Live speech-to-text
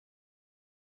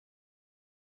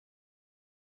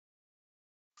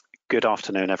Good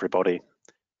afternoon, everybody,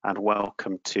 and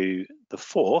welcome to the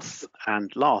fourth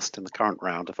and last in the current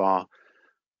round of our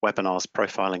webinars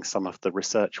profiling some of the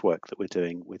research work that we're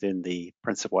doing within the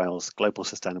Prince of Wales Global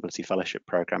Sustainability Fellowship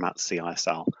Programme at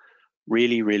CISL.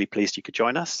 Really pleased you could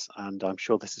join us, and I'm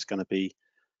sure this is going to be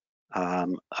a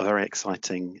very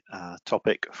exciting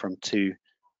topic from two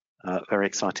very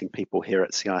exciting people here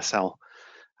at CISL,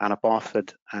 Anna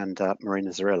Barford and Marina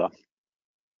Zarilla.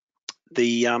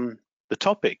 The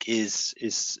topic is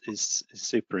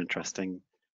super interesting.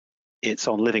 It's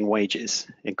on living wages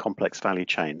in complex value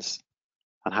chains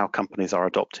and how companies are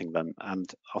adopting them.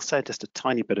 And I'll say just a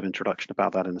tiny bit of introduction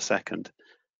about that in a second.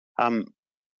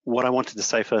 What I wanted to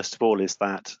say first of all is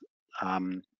that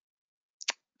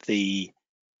the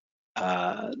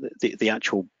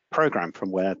actual program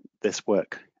from where this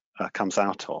work comes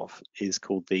out of is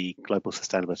called the Global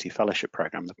Sustainability Fellowship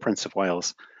Programme, the Prince of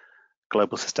Wales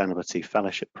Global Sustainability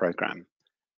Fellowship Programme,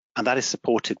 and that is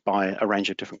supported by a range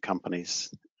of different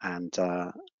companies and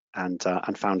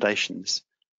foundations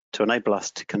to enable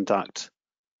us to conduct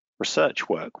research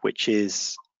work which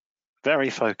is very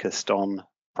focused on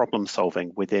problem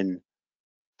solving within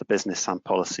the business and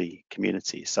policy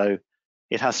community. So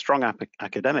it has strong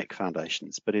academic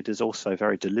foundations, but it is also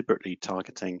very deliberately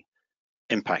targeting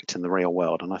impact in the real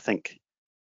world, and I think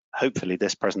hopefully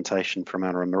this presentation from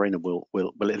Anna and Marina will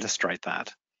illustrate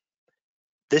that.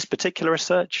 This particular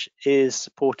research is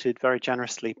supported very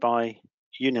generously by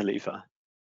Unilever.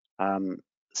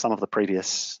 Some of the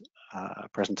previous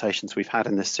presentations we've had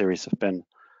in this series have been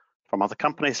from other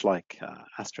companies like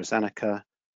AstraZeneca,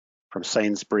 from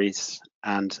Sainsbury's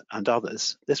and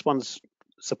others. This one's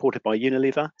supported by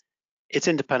Unilever. It's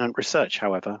independent research,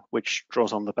 however, which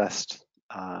draws on the best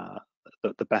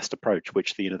approach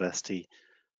which the university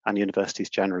and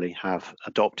universities generally have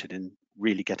adopted in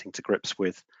really getting to grips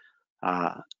with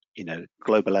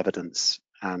global evidence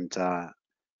and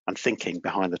thinking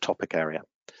behind the topic area.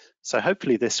 So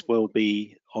hopefully this will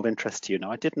be of interest to you.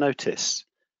 Now, I did notice,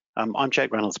 I'm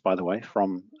Jake Reynolds, by the way,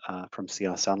 from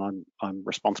CISL. I'm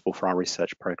responsible for our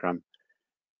research program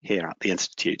here at the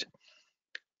Institute.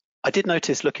 I did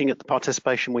notice, looking at the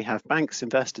participation, we have banks,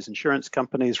 investors, insurance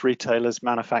companies, retailers,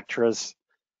 manufacturers,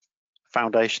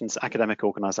 foundations, academic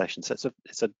organizations. So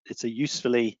it's a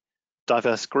usefully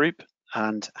diverse group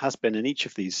and has been in each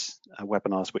of these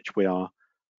webinars which we are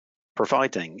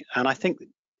providing. And I think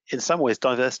in some ways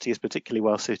diversity is particularly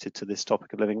well suited to this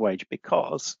topic of living wage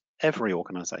because every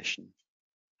organization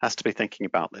has to be thinking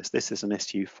about this. This is an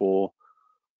issue for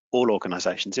all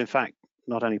organizations. In fact,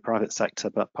 not only private sector,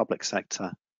 but public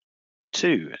sector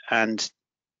too. And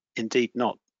indeed,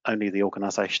 not only the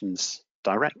organizations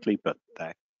directly, but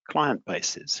their client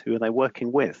bases. Who are they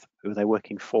working with? Who are they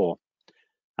working for?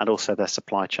 And also their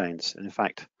supply chains, and in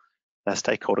fact, their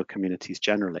stakeholder communities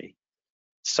generally.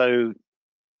 So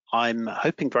I'm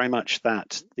hoping very much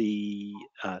that the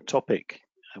topic,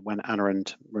 when Anna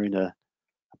and Marina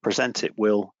present it,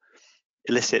 will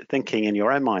elicit thinking in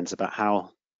your own minds about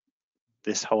how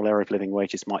this whole area of living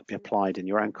wages might be applied in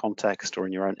your own context or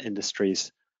in your own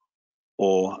industries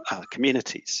or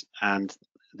communities, and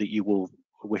that you will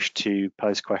wish to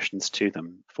pose questions to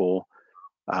them for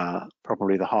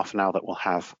probably the half an hour that we'll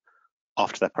have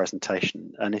after their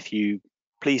presentation. And if you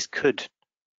please could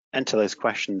enter those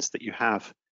questions that you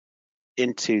have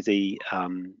into the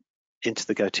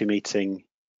GoToMeeting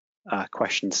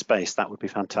question space, that would be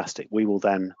fantastic. We will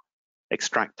then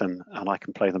extract them and I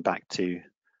can play them back to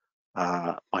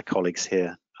my colleagues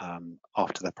here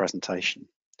after their presentation.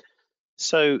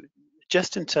 So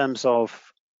just in terms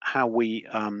of how we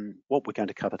what we're going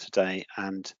to cover today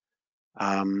and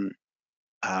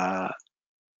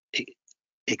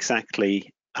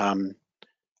exactly the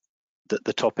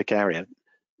topic area.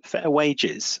 Fair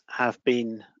wages have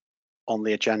been on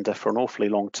the agenda for an awfully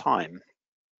long time.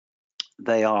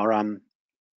 They are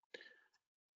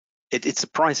it's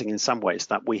surprising in some ways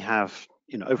that we have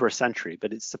over a century,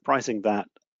 but it's surprising that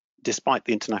despite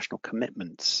the international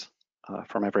commitments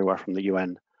from everywhere from the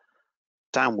UN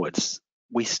downwards,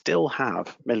 we still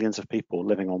have millions of people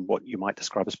living on what you might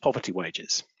describe as poverty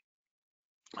wages.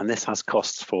 And this has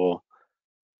costs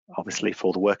obviously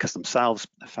for the workers themselves,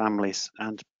 their families,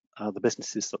 and the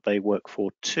businesses that they work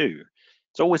for too.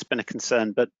 It's always been a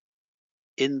concern, but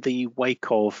in the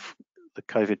wake of the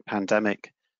COVID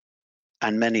pandemic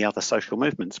and many other social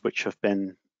movements which have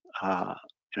been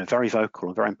very vocal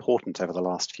and very important over the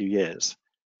last few years,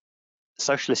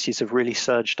 social issues have really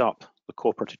surged up the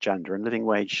corporate agenda, and living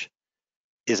wage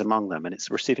is among them, and it's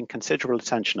receiving considerable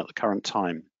attention at the current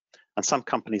time. And some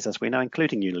companies, as we know,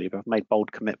 including Unilever, have made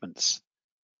bold commitments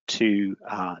to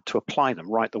apply them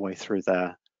right the way through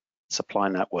their supply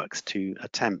networks to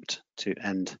attempt to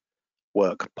end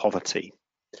work poverty.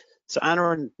 So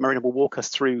Anna and Marina will walk us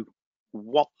through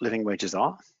what living wages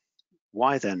are,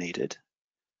 why they're needed.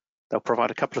 They'll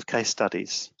provide a couple of case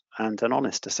studies and an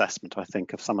honest assessment, I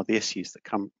think, of some of the issues that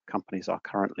companies are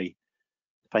currently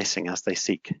facing as they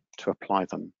seek to apply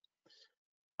them.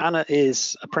 Anna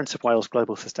is a Prince of Wales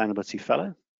Global Sustainability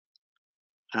Fellow,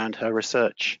 and her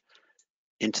research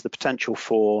into the potential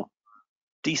for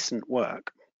decent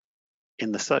work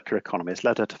in the circular economy has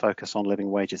led her to focus on living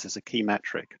wages as a key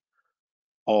metric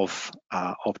of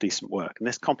decent work. And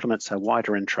this complements her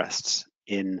wider interests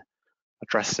in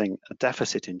addressing a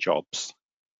deficit in jobs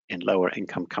in lower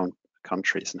income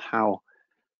countries and how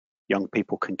young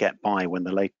people can get by when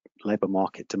the labour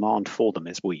market demand for them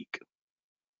is weak.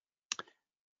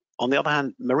 On the other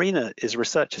hand, Marina is a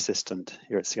research assistant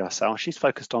here at CRSL. She's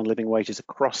focused on living wages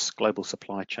across global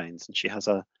supply chains, and she has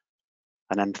an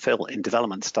MPhil in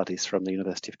development studies from the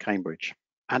University of Cambridge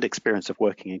and experience of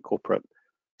working in corporate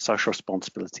social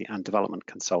responsibility and development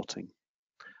consulting.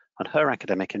 And her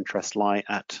academic interests lie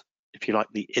at, if you like,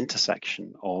 the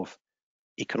intersection of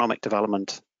economic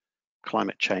development,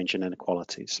 climate change, and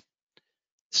inequalities.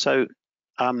 So,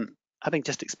 having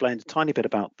just explained a tiny bit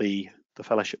about the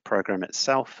fellowship program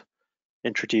itself,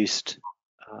 introduced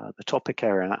the topic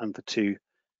area and the two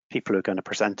people who are going to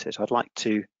present it, I'd like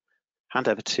to hand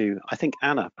over to, I think,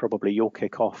 Anna, probably you'll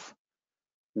kick off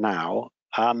now.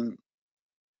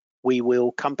 We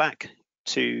will come back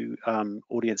to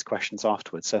audience questions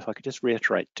afterwards. So if I could just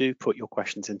reiterate, do put your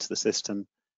questions into the system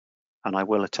and I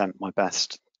will attempt my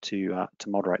best to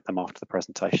moderate them after the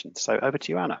presentation. So over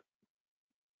to you, Anna.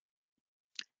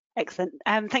 Excellent.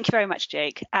 Thank you very much,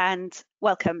 Jake, and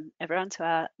welcome everyone to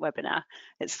our webinar.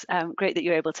 It's great that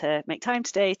you're able to make time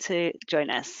today to join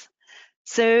us.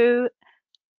 So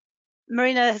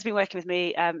Marina has been working with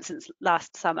me since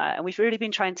last summer, and we've really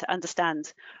been trying to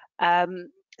understand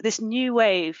this new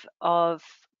wave of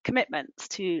commitments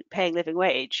to paying living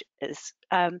wage.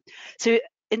 So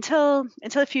until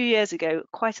a few years ago,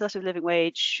 quite a lot of living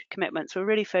wage commitments were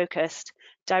really focused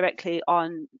directly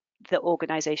on the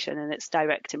organisation and its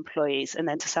direct employees, and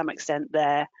then to some extent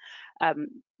the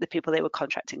people they were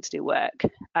contracting to do work.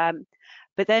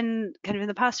 But then kind of in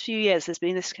the past few years, there's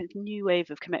been this kind of new wave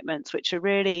of commitments which are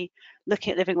really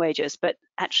looking at living wages, but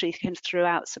actually kind of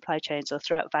throughout supply chains or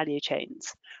throughout value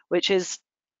chains, which is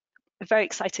a very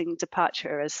exciting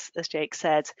departure, as Jake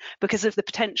said, because of the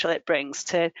potential it brings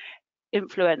to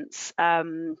influence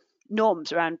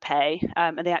norms around pay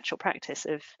and the actual practice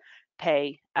of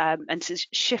pay, and to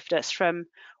shift us from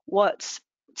what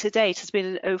to date has been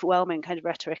an overwhelming kind of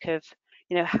rhetoric of,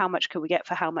 you know, how much can we get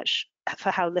for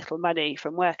how little money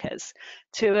from workers,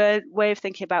 to a way of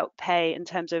thinking about pay in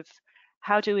terms of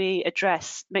how do we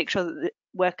make sure that the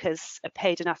workers are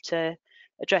paid enough to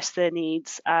address their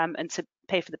needs and to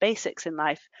pay for the basics in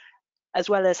life, as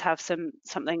well as have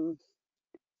something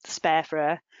spare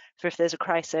for if there's a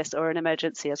crisis or an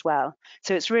emergency as well.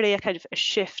 So it's really a kind of a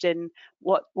shift in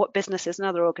what businesses and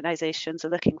other organizations are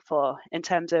looking for in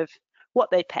terms of what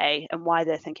they pay and why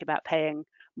they're thinking about paying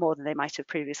more than they might have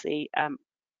previously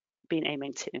been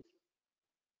aiming to.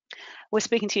 We're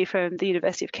speaking to you from the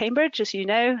University of Cambridge, as you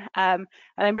know, and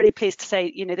I'm really pleased to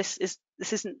say, you know, this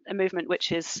isn't a movement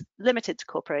which is limited to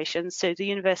corporations. So the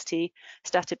university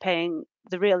started paying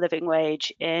the real living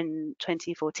wage in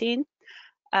 2014.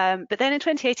 But then in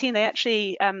 2018, they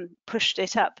actually pushed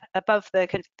it up above the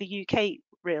kind of the UK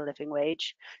real living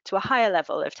wage to a higher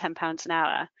level of £10 an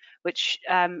hour, which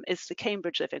is the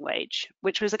Cambridge living wage,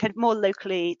 which was a kind of more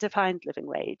locally defined living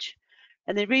wage.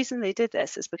 And the reason they did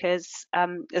this is because,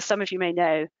 as some of you may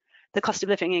know, the cost of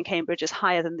living in Cambridge is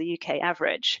higher than the UK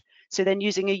average. So then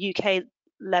using a UK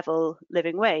level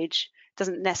living wage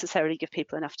doesn't necessarily give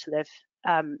people enough to live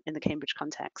in the Cambridge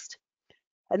context.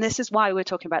 And this is why we're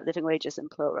talking about living wages in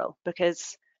plural,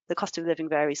 because the cost of living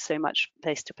varies so much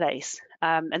place to place.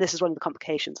 And this is one of the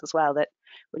complications as well, that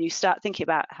when you start thinking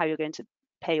about how you're going to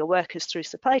pay your workers through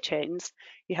supply chains,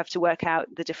 you have to work out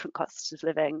the different costs of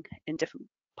living in different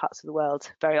parts of the world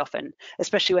very often,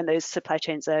 especially when those supply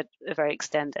chains are very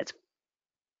extended.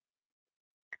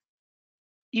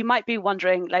 You might be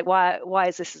wondering, like, why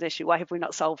is this an issue? Why have we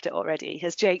not solved it already?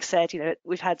 As Jake said, you know,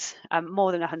 we've had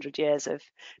more than 100 years of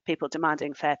people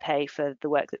demanding fair pay for the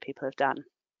work that people have done.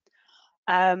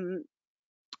 And,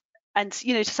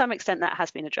 you know, to some extent that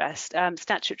has been addressed.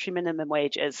 Statutory minimum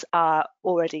wages are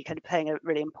already kind of playing a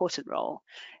really important role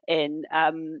in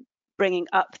bringing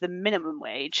up the minimum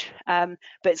wage, but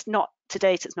it's not, to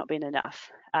date, it's not been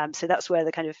enough. So that's where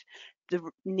the kind of the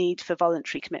need for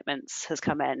voluntary commitments has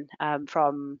come in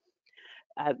from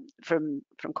from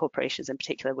corporations in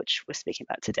particular, which we're speaking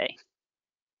about today.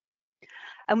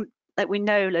 And that we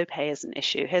know low pay is an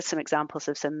issue. Here's some examples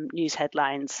of some news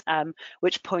headlines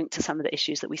which point to some of the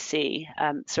issues that we see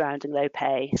surrounding low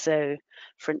pay. So,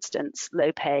 for instance,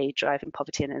 low pay driving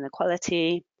poverty and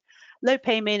inequality. Low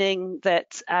pay meaning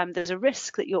that there's a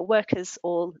risk that your workers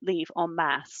all leave en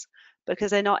masse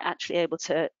because they're not actually able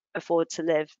to afford to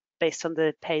live based on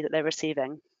the pay that they're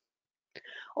receiving.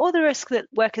 Or the risk that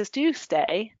workers do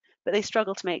stay, but they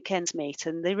struggle to make ends meet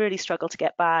and they really struggle to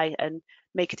get by and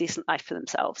make a decent life for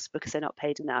themselves because they're not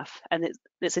paid enough. And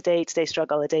it's a day-to-day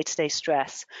struggle, a day-to-day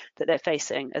stress that they're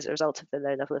facing as a result of the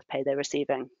low level of pay they're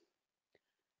receiving.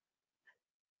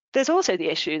 There's also the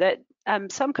issue that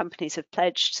some companies have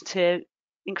pledged to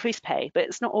increase pay, but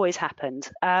it's not always happened.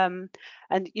 And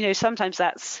sometimes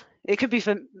it could be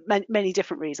for many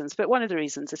different reasons, but one of the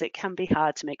reasons is it can be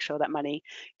hard to make sure that money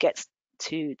gets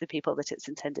to the people that it's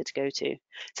intended to go to.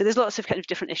 So there's lots of kind of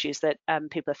different issues that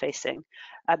people are facing,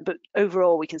 but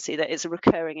overall we can see that it's a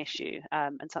recurring issue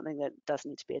and something that does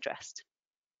need to be addressed.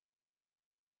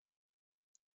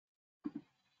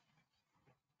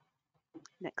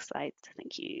 Next slide,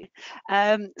 thank you.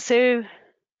 So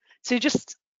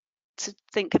just to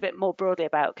think a bit more broadly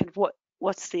about kind of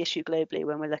what's the issue globally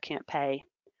when we're looking at pay.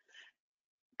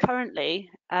 Currently,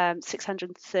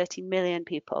 630 million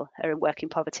people are in working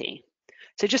poverty.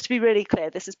 So just to be really clear,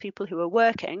 this is people who are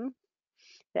working,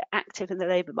 they're active in the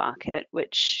labour market,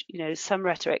 which, some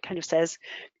rhetoric kind of says,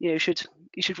 you should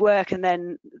work and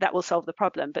then that will solve the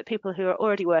problem. But people who are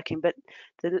already working, but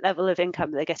the level of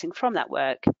income they're getting from that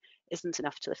work isn't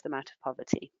enough to lift them out of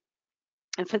poverty.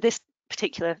 And for this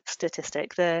particular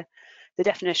statistic, the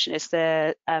definition is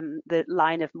the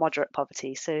line of moderate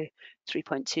poverty, so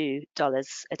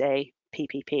 $3.2 a day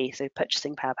PPP, so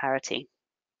purchasing power parity.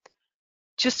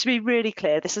 Just to be really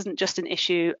clear, this isn't just an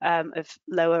issue of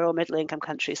lower or middle income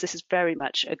countries. This is very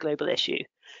much a global issue.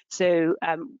 So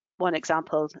one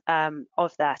example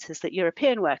of that is that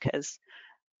European workers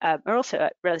are also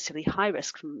at relatively high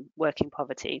risk from working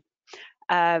poverty.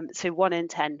 So 1 in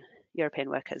 10 European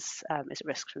workers is at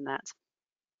risk from that.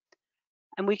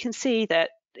 And we can see that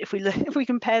if we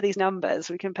compare these numbers,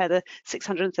 we compare the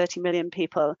 630 million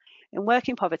people in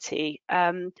working poverty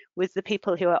with the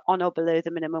people who are on or below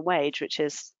the minimum wage, which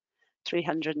is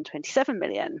 327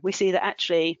 million, we see that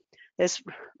actually there's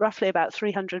roughly about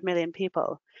 300 million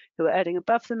people who are earning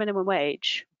above the minimum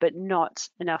wage, but not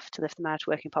enough to lift them out of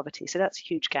working poverty. So that's a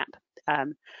huge gap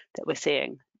that we're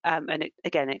seeing. And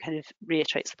it kind of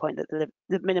reiterates the point that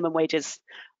the minimum wages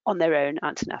on their own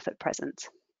aren't enough at present.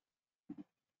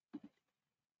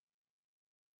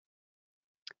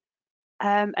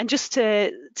 And just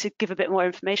to give a bit more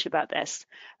information about this,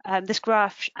 this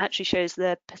graph actually shows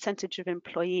the percentage of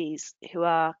employees who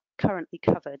are currently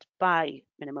covered by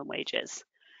minimum wages.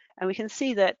 And we can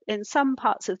see that in some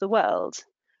parts of the world,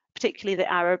 particularly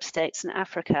the Arab states and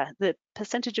Africa, the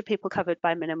percentage of people covered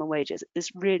by minimum wages is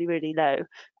really, really low,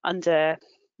 under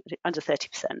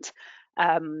 30%.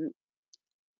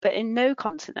 But in no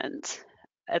continent,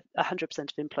 100% of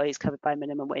employees covered by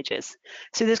minimum wages.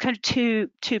 So there's kind of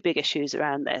two big issues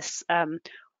around this.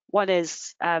 One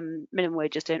is minimum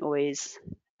wages don't always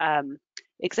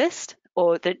exist,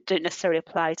 or they don't necessarily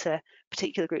apply to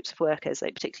particular groups of workers,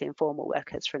 like particularly informal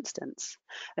workers, for instance.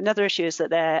 Another issue is that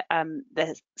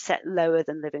they're set lower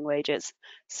than living wages,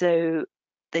 so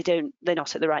they're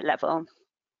not at the right level.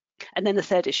 And then the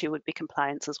third issue would be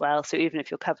compliance as well. So even if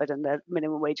you're covered and the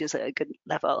minimum wages at a good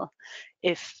level,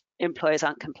 if employers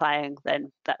aren't complying,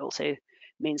 then that also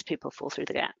means people fall through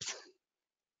the gaps.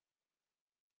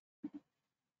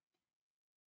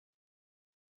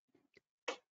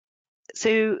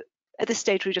 So at this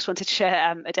stage, we just wanted to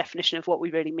share a definition of what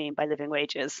we really mean by living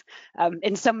wages.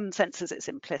 In some senses, it's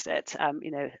implicit,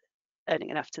 earning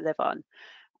enough to live on.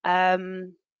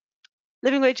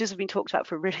 Living wages have been talked about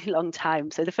for a really long time.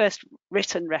 So the first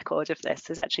written record of this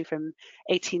is actually from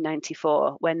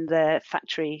 1894, when the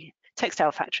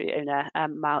textile factory owner,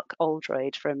 Mark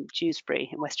Oldroyd from Dewsbury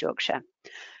in West Yorkshire,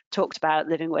 talked about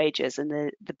living wages and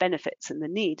the benefits and the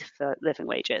need for living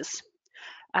wages.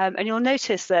 And you'll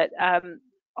notice that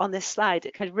on this slide,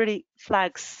 it kind of really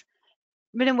flags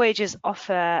minimum wages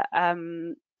offer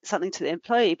something to the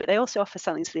employee, but they also offer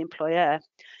something to the employer.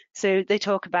 So they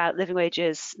talk about living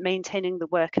wages maintaining the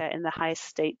worker in the highest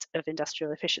state of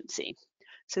industrial efficiency.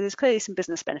 So there's clearly some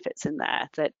business benefits in there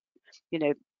that,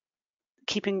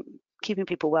 keeping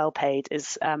people well paid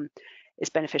is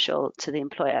beneficial to the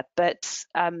employer. But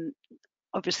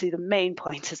obviously the main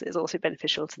point is it's also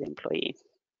beneficial to the employee.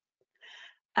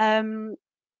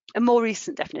 a more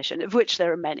recent definition, of which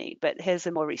there are many, but here's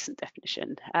a more recent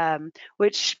definition,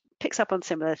 which picks up on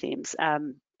similar themes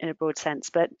in a broad sense,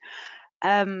 but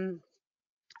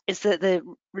is that the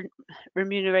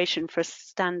remuneration for a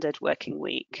standard working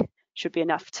week should be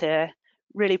enough to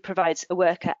really provide a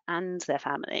worker and their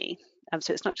family.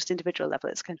 So it's not just individual level,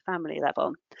 it's kind of family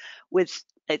level, with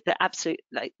the absolute,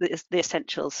 like the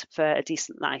essentials for a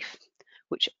decent life,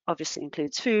 which obviously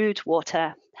includes food,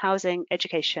 water, housing,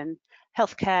 education,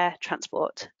 healthcare,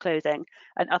 transport, clothing,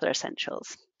 and other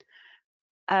essentials.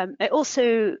 It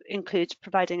also includes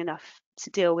providing enough to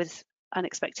deal with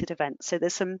unexpected events. So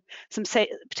there's some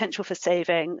potential for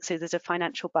saving. So there's a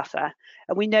financial buffer,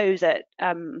 and we know that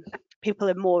people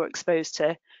are more exposed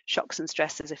to shocks and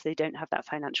stresses if they don't have that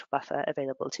financial buffer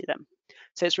available to them.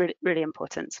 So it's really, really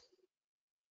important.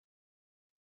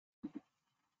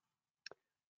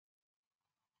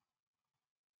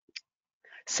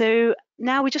 So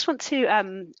now we just want to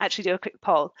actually do a quick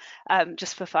poll,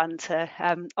 just for fun, to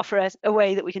offer a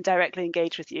way that we can directly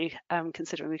engage with you,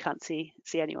 considering we can't see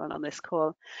anyone on this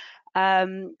call.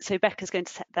 So Becca's going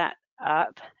to set that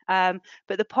up,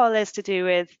 but the poll is to do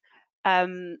with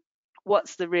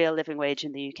what's the real living wage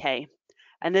in the UK?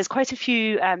 And there's quite a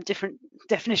few different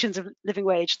definitions of living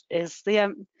wage.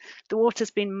 The water's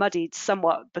been muddied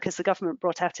somewhat because the government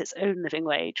brought out its own living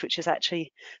wage, which is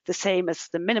actually the same as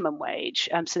the minimum wage.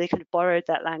 So they kind of borrowed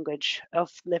that language of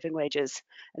living wages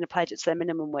and applied it to their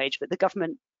minimum wage, but the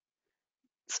government's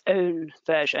own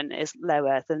version is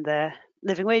lower than the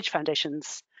Living Wage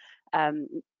Foundation's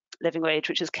living wage,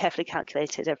 which is carefully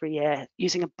calculated every year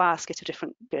using a basket of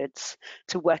different goods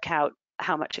to work out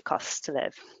how much it costs to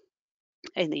live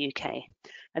in the UK,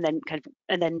 and then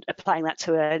applying that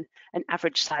to an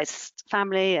average sized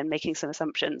family and making some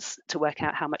assumptions to work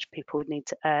out how much people would need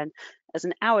to earn as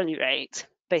an hourly rate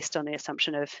based on the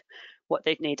assumption of what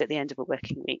they'd need at the end of a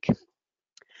working week.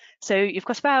 So you've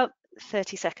got about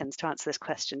 30 seconds to answer this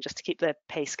question, just to keep the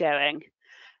pace going.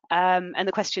 And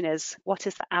the question is, what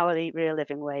is the hourly real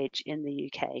living wage in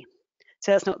the UK?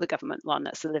 So that's not the government one,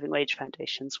 that's the Living Wage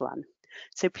Foundation's one.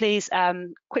 So please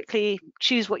quickly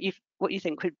choose what you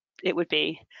think it would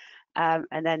be,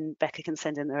 and then Becca can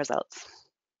send in the results.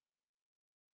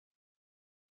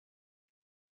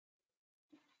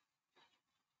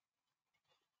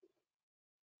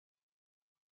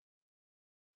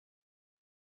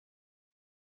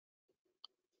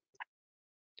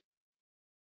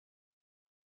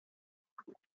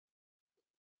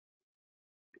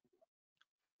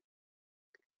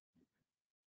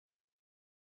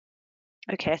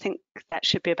 Okay, I think that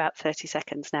should be about 30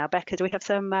 seconds now. Becca, do we have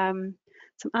some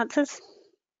answers?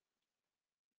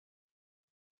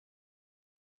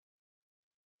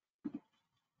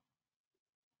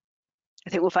 I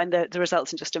think we'll find the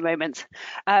results in just a moment,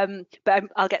 but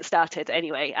I'll get started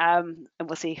anyway, and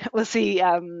we'll see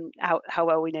how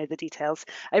well we know the details.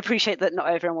 I appreciate that not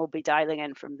everyone will be dialing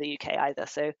in from the UK either,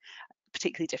 so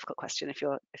particularly difficult question if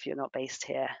you're not based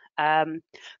here.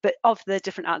 But of the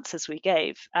different answers we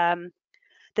gave,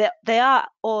 they are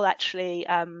all actually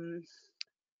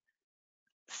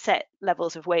set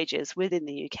levels of wages within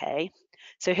the UK.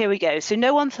 So here we go. So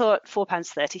no one thought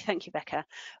 £4.30. Thank you, Becca.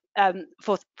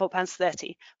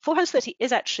 £4.30. £4.30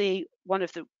 is actually one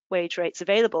of the wage rates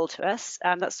available to us.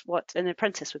 That's what an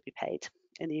apprentice would be paid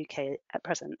in the UK at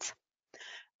present.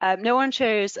 No one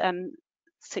chose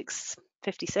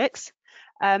 £6.56.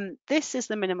 This is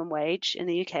the minimum wage in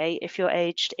the UK if you're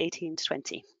aged 18 to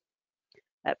 20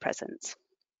 at present.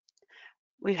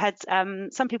 We've had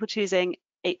some people choosing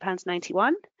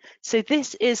 £8.91. So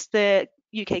this is the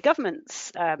UK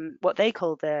government's what they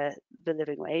call the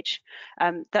living wage.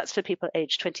 That's for people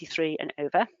aged 23 and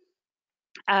over.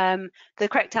 The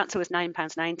correct answer was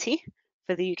 £9.90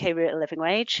 for the UK real living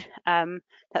wage.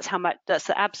 That's how much. That's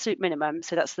the absolute minimum.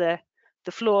 So that's the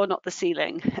floor, not the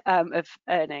ceiling, of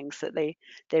earnings that they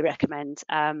recommend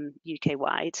UK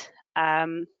wide.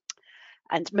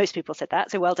 And most people said that,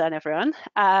 so well done, everyone.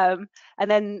 And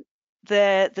then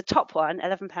the top one,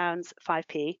 £11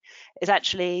 5p, is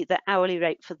actually the hourly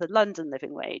rate for the London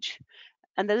living wage.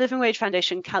 And the Living Wage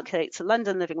Foundation calculates the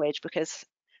London living wage because,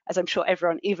 as I'm sure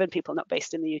everyone, even people not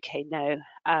based in the UK, know,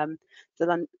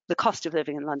 the cost of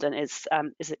living in London is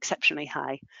exceptionally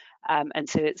high, and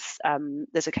so it's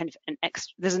there's a kind of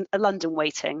there's a London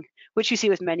weighting, which you see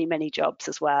with many jobs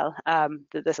as well.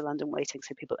 That there's a London weighting,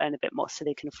 so people earn a bit more, so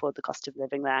they can afford the cost of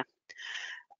living there.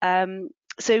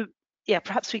 So yeah,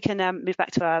 perhaps we can move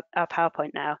back to our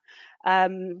PowerPoint now.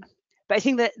 But I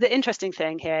think that the interesting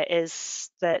thing here is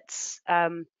that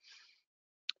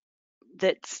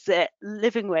that the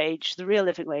living wage, the real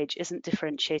living wage, isn't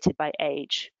differentiated by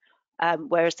age.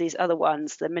 whereas these other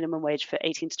ones, the minimum wage for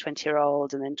 18 to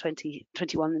 20-year-old, and then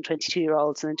 21 and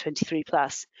 22-year-olds, and then 23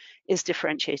 plus, is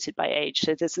differentiated by age.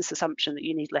 So there's this assumption that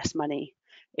you need less money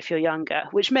if you're younger,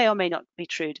 which may or may not be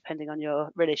true depending on your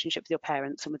relationship with your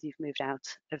parents and whether you've moved out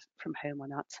from home or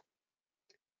not.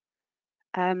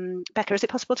 Becca, is it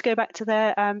possible to go back to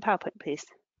the PowerPoint, please?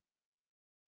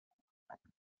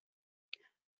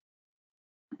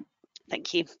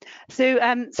 Thank you. So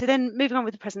then moving on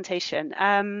with the presentation,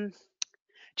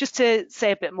 just to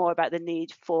say a bit more about the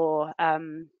need for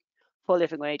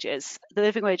living wages. The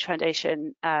Living Wage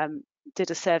Foundation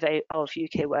did a survey of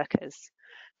UK workers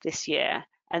this year,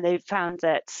 and they found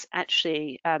that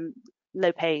actually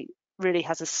low pay really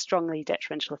has a strongly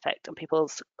detrimental effect on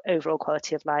people's overall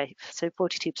quality of life. So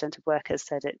 42% of workers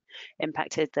said it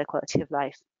impacted their quality of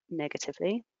life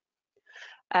negatively.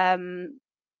 23%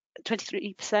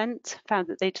 found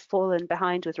that they'd fallen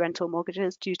behind with rental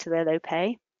mortgages due to their low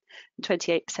pay, and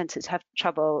 28% had have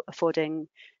trouble affording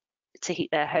to heat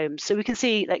their homes. So we can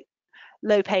see like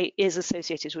low pay is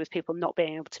associated with people not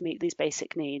being able to meet these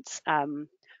basic needs,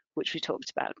 which we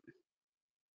talked about.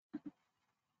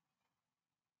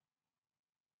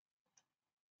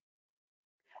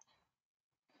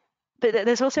 But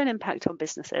there's also an impact on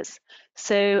businesses.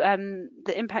 So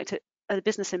the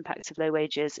business impact of low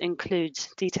wages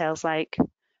includes details like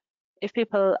if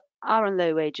people are on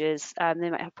low wages, they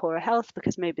might have poorer health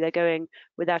because maybe they're going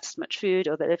without as much food,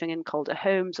 or they're living in colder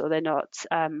homes, or they're not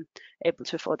able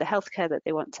to afford the healthcare that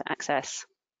they want to access.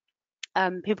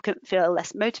 People can feel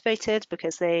less motivated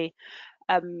because they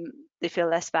feel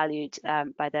less valued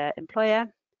by their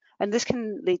employer, and this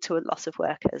can lead to a loss of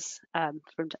workers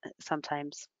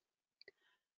sometimes.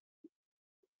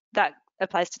 That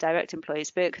applies to direct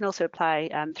employees, but it can also apply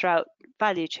throughout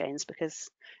value chains, because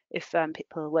if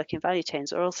people working in value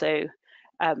chains are also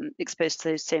exposed to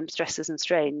those same stresses and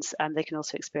strains, they can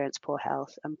also experience poor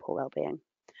health and poor well-being.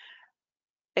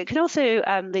 It can also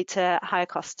lead to higher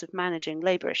costs of managing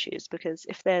labour issues, because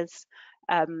if there's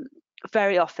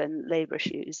very often labour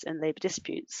issues and labour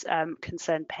disputes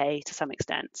concern pay to some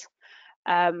extent.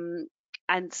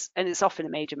 And it's often a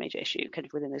major issue kind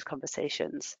of within those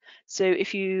conversations. So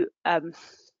if you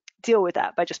deal with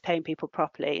that by just paying people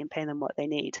properly and paying them what they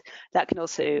need, that can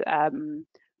also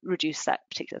reduce that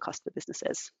particular cost for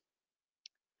businesses.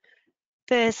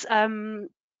 There's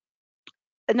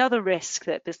another risk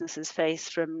that businesses face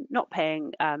from not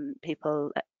paying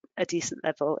people a decent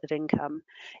level of income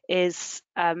is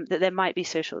that there might be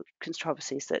social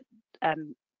controversies that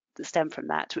stem from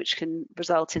that, which can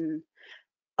result in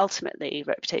ultimately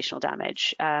reputational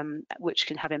damage, which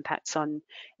can have impacts on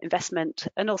investment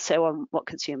and also on what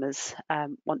consumers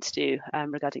want to do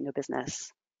regarding your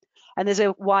business. And there's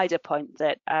a wider point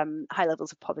that high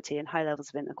levels of poverty and high levels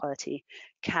of inequality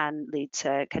can lead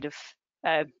to kind of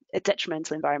a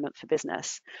detrimental environment for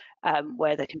business,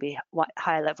 where there can be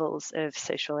high levels of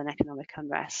social and economic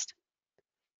unrest.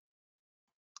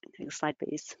 Next slide,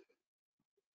 please.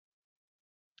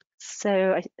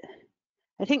 So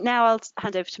I think now I'll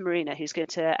hand over to Marina, who's going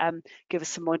to give us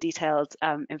some more detailed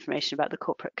information about the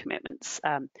corporate commitments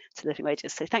to living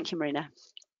wages. So thank you, Marina.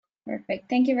 Perfect.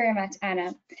 Thank you very much,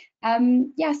 Anna.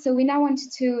 Yeah, so we now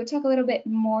wanted to talk a little bit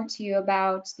more to you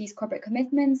about these corporate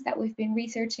commitments that we've been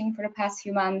researching for the past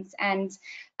few months. And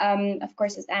of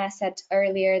course, as Anna said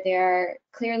earlier, they are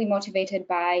clearly motivated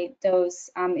by those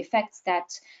effects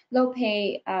that low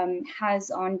pay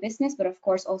has on business, but of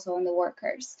course also on the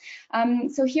workers.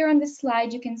 So here on this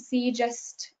slide, you can see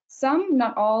just some,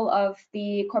 not all, of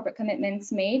the corporate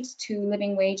commitments made to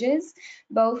living wages,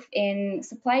 both in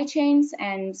supply chains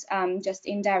and just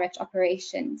in direct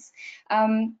operations.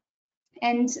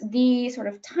 And the sort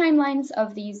of timelines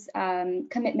of these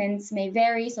commitments may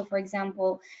vary. So for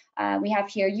example, we have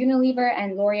here Unilever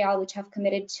and L'Oreal, which have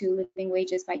committed to living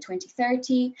wages by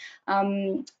 2030.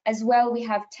 As well, we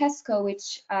have Tesco,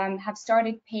 which have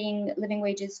started paying living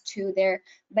wages to their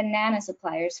banana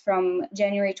suppliers from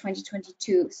January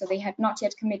 2022. So they have not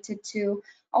yet committed to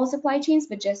all supply chains,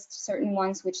 but just certain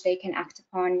ones which they can act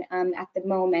upon at the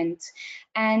moment.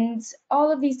 And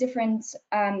all of these different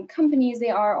companies,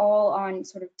 they are all on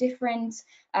sort of different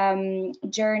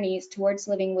journeys towards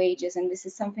living wages. And this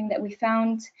is something that we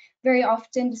found very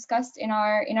often discussed in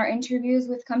our interviews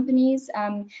with companies.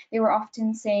 They were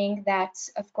often saying that,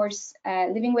 of course,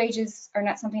 living wages are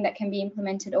not something that can be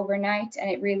implemented overnight, and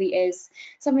it really is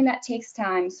something that takes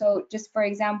time. So just for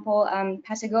example,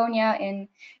 Patagonia in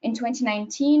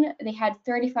 2019, they had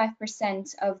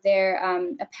 35% of their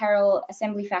apparel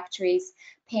assembly factories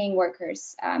paying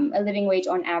workers a living wage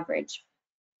on average.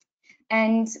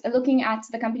 And looking at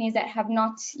the companies that have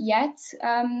not yet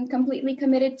completely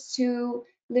committed to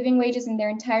living wages in their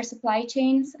entire supply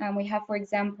chains, we have, for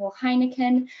example,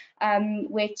 Heineken,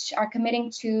 which are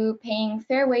committing to paying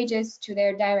fair wages to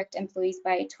their direct employees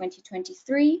by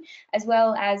 2023, as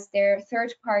well as their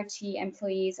third-party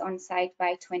employees on site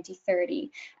by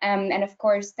 2030. And of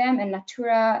course, them and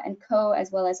Natura and Co,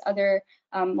 as well as other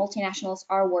multinationals,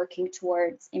 are working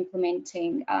towards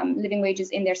implementing living wages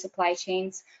in their supply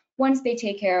chains once they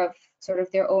take care of sort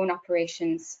of their own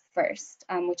operations first,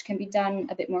 which can be done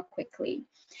a bit more quickly.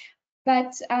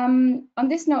 But on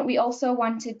this note, we also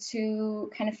wanted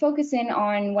to kind of focus in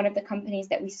on one of the companies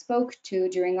that we spoke to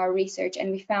during our research,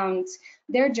 and we found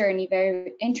their journey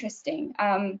very interesting.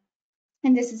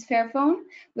 And this is Fairphone,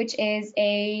 which is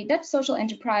a Dutch social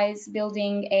enterprise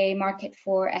building a market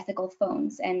for ethical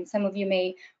phones. And some of you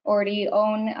may already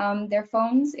own their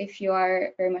phones if you are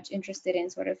very much interested in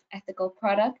sort of ethical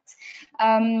products.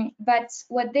 But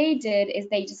what they did is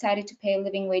they decided to pay a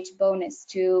living wage bonus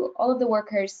to all of the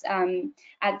workers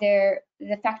at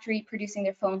the factory producing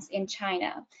their phones in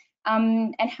China.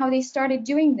 And how they started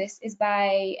doing this is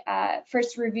by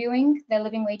first reviewing the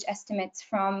living wage estimates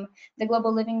from the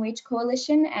Global Living Wage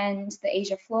Coalition and the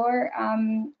Asia Floor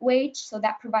wage. So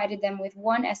that provided them with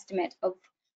one estimate of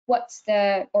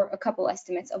or a couple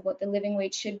estimates of what the living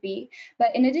wage should be.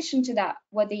 But in addition to that,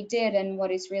 what they did, and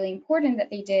what is really important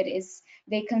that they did, is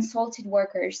they consulted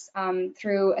workers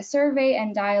through a survey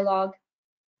and dialogue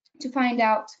to find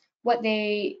out what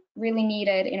they really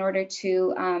needed in order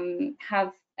to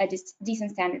have a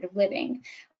decent standard of living.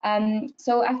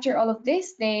 So after all of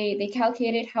this, they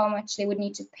calculated how much they would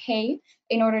need to pay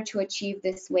in order to achieve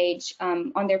this wage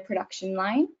on their production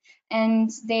line.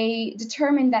 And they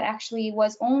determined that actually it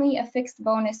was only a fixed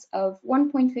bonus of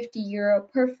 1.50 euro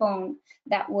per phone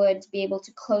that would be able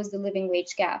to close the living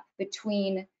wage gap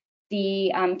between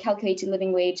the calculated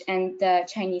living wage and the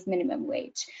Chinese minimum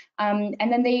wage. And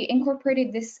then they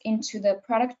incorporated this into the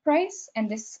product price, and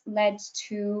this led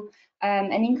to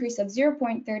an increase of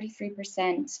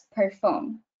 0.33% per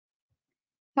phone.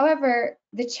 However,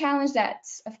 the challenge that,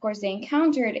 of course, they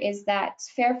encountered is that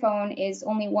Fairphone is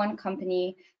only one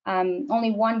company,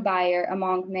 only one buyer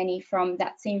among many from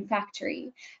that same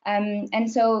factory.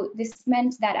 And so this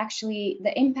meant that actually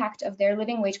the impact of their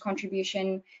living wage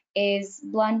contribution is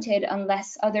blunted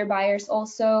unless other buyers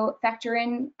also factor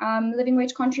in living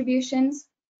wage contributions.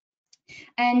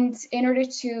 And in order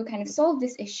to kind of solve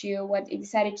this issue, what they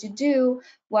decided to do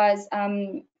was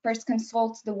first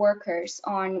consult the workers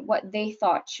on what they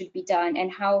thought should be done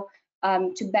and how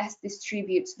to best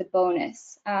distribute the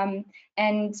bonus.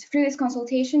 And through this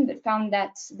consultation, they found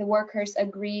that the workers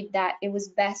agreed that it was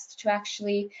best to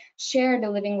actually share the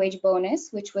living wage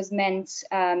bonus, which was meant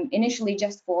initially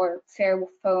just for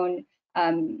Fairphone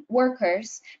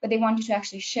workers, but they wanted to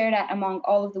actually share that among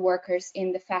all of the workers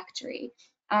in the factory.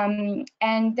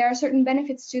 And there are certain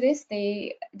benefits to this.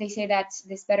 They say that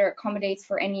this better accommodates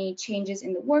for any changes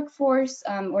in the workforce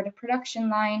or the production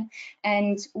line.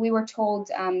 And we were told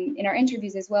in our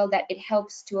interviews as well that it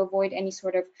helps to avoid any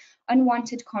sort of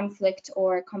unwanted conflict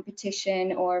or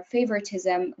competition or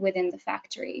favoritism within the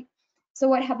factory. So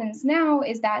what happens now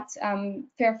is that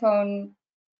Fairphone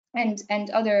and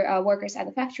other workers at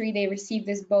the factory, they receive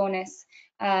this bonus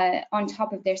on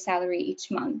top of their salary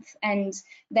each month. And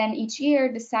then each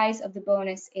year, the size of the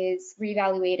bonus is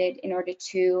reevaluated in order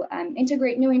to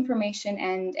integrate new information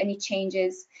and any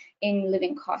changes in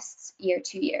living costs year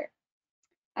to year.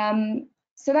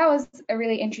 So that was a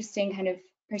really interesting kind of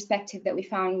perspective that we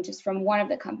found just from one of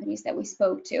the companies that we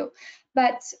spoke to.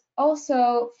 But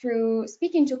also through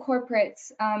speaking to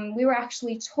corporates, we were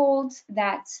actually told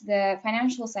that the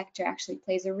financial sector actually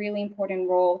plays a really important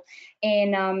role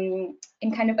in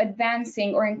kind of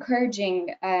advancing or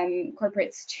encouraging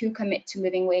corporates to commit to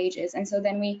living wages. And so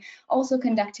then we also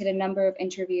conducted a number of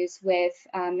interviews with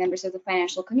members of the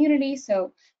financial community.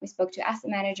 So we spoke to asset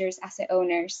managers, asset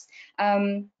owners.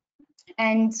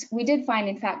 And we did find,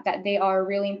 in fact, that they are a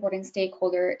really important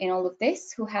stakeholder in all of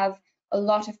this, who have a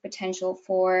lot of potential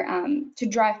for to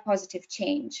drive positive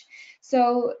change.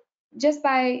 So just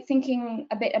by thinking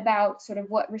a bit about sort of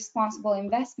what responsible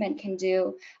investment can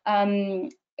do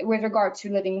with regard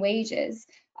to living wages,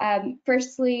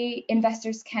 firstly,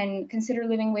 investors can consider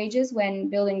living wages when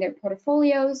building their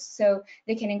portfolios, so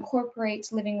they can incorporate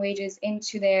living wages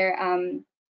into their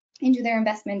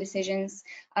investment decisions,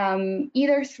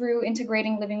 either through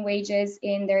integrating living wages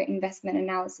in their investment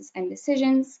analysis and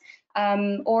decisions,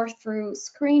 or through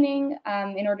screening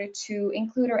in order to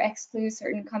include or exclude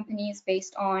certain companies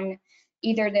based on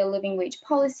either their living wage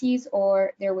policies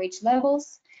or their wage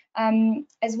levels.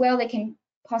 As well, they can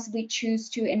possibly choose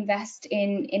to invest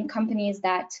in companies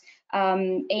that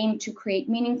aim to create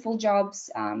meaningful jobs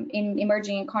in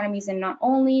emerging economies, and not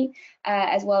only,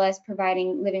 as well as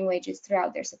providing living wages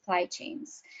throughout their supply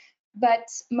chains. But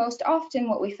most often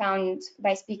what we found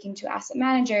by speaking to asset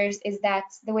managers is that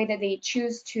the way that they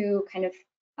choose to kind of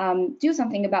do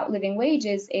something about living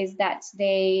wages is that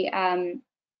they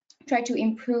try to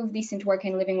improve decent work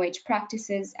and living wage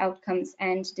practices, outcomes,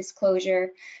 and disclosure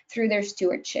through their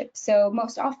stewardship. So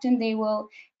most often they will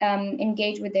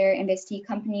engage with their investee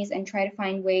companies and try to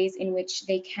find ways in which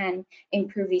they can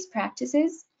improve these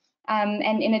practices.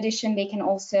 And in addition, they can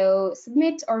also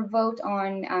submit or vote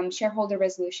on shareholder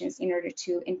resolutions in order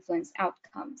to influence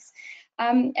outcomes.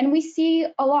 And we see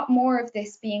a lot more of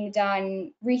this being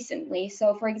done recently.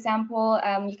 So for example,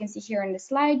 you can see here on the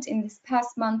slide, in this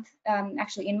past month,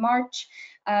 actually in March,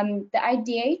 the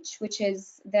IDH, which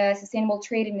is the Sustainable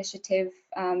Trade Initiative,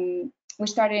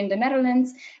 which started in the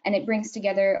Netherlands, and it brings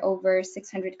together over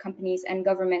 600 companies and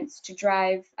governments to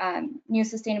drive new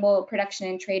sustainable production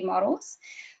and trade models.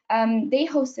 They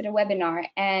hosted a webinar,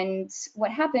 and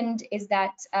what happened is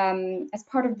that as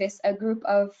part of this, a group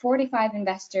of 45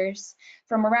 investors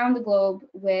from around the globe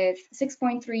with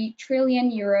 6.3 trillion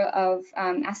euro of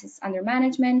assets under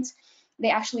management, they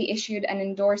actually issued an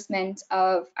endorsement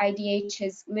of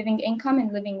IDH's living income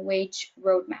and living wage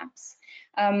roadmaps.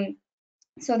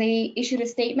 So they issued a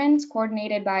statement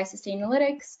coordinated by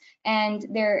Sustainalytics, and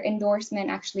their endorsement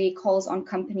actually calls on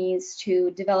companies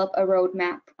to develop a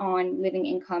roadmap on living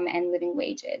income and living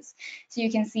wages. So you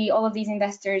can see all of these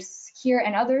investors here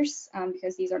and others,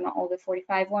 because these are not all the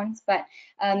 45 ones, but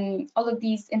all of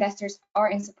these investors are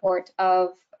in support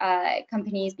of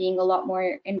companies being a lot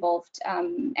more involved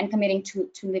and committing to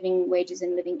living wages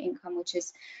and living income, which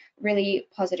is really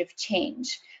positive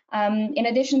change. In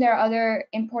addition, there are other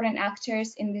important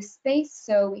actors in this space.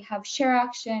 So we have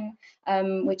ShareAction,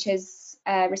 which is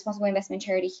a responsible investment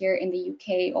charity here in the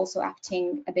UK, also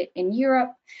acting a bit in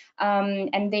Europe.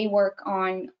 And they work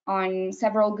on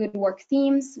several good work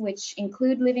themes, which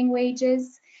include living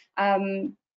wages.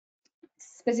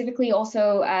 Specifically also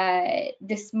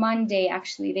this Monday,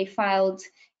 actually, they filed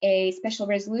a special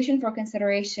resolution for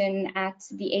consideration at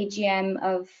the AGM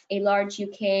of a large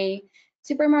UK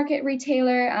supermarket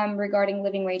retailer regarding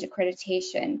living wage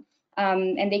accreditation.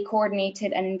 And they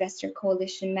coordinated an investor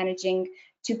coalition managing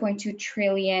 £2.2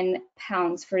 trillion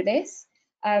for this,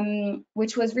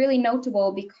 which was really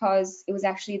notable because it was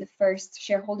actually the first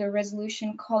shareholder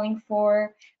resolution calling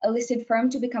for a listed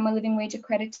firm to become a living wage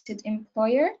accredited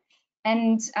employer.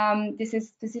 And this is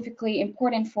specifically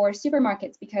important for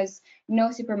supermarkets because no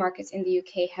supermarkets in the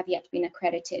UK have yet been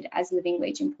accredited as living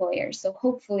wage employers. So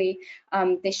hopefully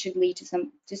this should lead to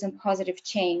some positive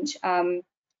change. And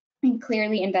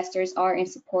clearly investors are in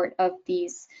support of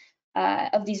these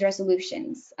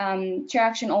resolutions.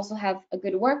 ShareAction also have a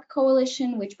Good Work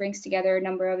Coalition, which brings together a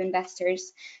number of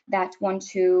investors that want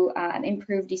to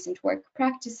improve decent work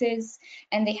practices,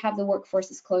 and they have the Workforce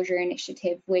Disclosure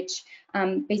Initiative, which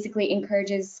basically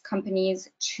encourages companies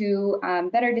to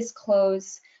better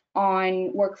disclose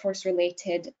on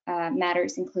workforce-related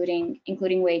matters,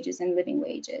 including wages and living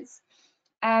wages.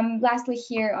 Lastly,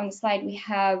 here on the slide, we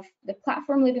have the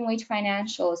platform Living Wage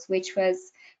Financials, which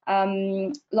was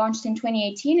launched in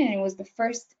 2018, and it was the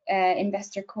first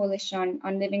investor coalition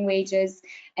on living wages.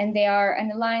 And they are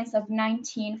an alliance of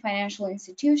 19 financial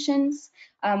institutions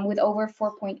with over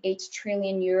 4.8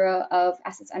 trillion euro of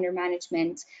assets under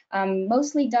management,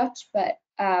 mostly Dutch, but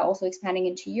also expanding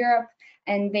into Europe.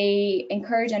 And they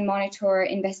encourage and monitor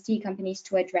investee companies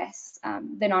to address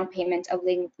the non-payment of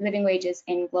living wages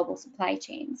in global supply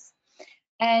chains.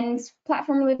 And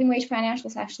Platform Living Wage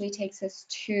Financials actually takes us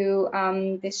to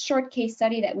this short case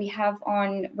study that we have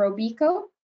on Robeco,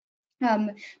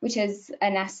 which is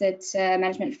an asset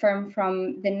management firm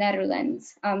from the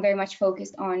Netherlands, very much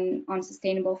focused on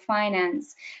sustainable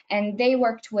finance. And they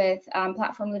worked with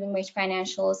Platform Living Wage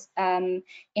Financials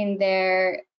in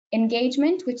their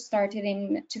engagement, which started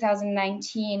in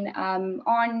 2019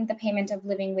 on the payment of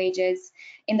living wages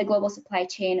in the global supply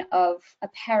chain of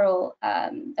apparel,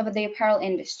 of the apparel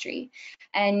industry.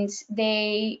 And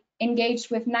they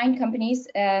engaged with 9 companies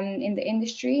in the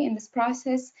industry in this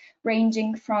process,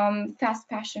 ranging from fast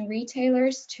fashion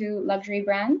retailers to luxury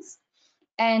brands.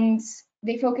 And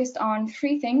they focused on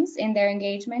 3 things in their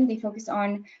engagement. They focused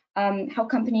on how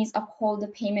companies uphold the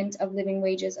payment of living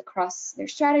wages across their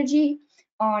strategy,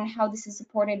 on how this is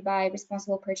supported by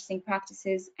responsible purchasing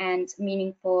practices and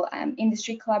meaningful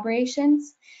industry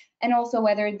collaborations, and also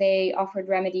whether they offered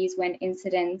remedies when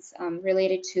incidents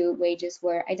related to wages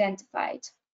were identified.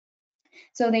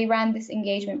 So they ran this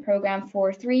engagement program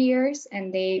for 3 years,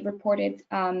 and they reported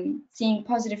seeing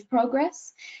positive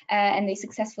progress, and they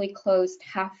successfully closed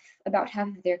about half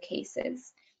of their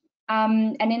cases.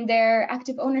 And in their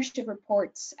active ownership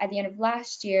reports at the end of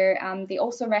last year, they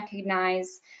also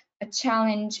recognize a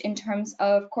challenge in terms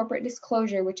of corporate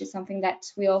disclosure, which is something that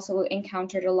we also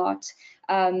encountered a lot.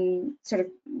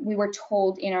 We were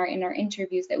told in our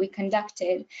interviews that we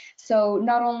conducted. So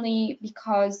not only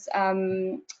because,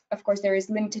 of course, there is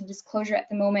limited disclosure at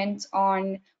the moment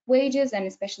on wages, and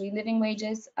especially living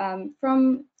wages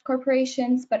from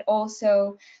corporations, but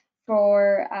also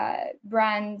for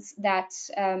brands that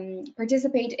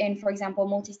participate in, for example,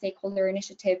 multi-stakeholder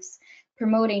initiatives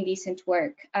promoting decent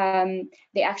work.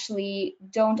 They actually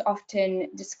don't often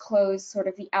disclose sort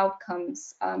of the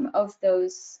outcomes of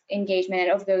those engagement,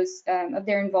 of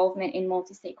their involvement in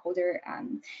multi-stakeholder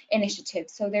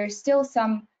initiatives. So there's still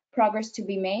some progress to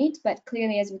be made, but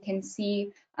clearly, as we can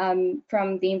see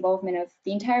from the involvement of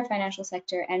the entire financial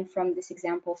sector and from this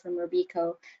example from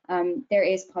Robeco, there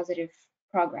is positive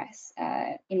progress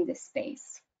in this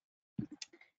space.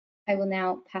 I will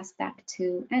now pass back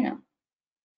to Anna.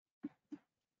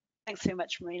 Thanks so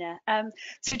much, Marina.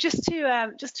 So just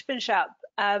to finish up,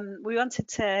 we wanted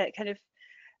to kind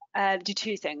of do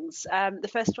two things. The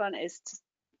first one is to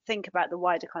think about the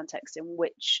wider context in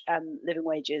which living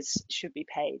wages should be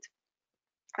paid.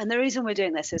 And the reason we're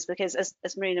doing this is because,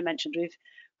 as Marina mentioned,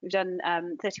 we've done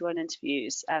 31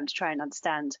 interviews to try and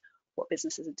understand what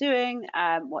businesses are doing,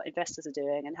 what investors are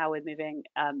doing, and how we're moving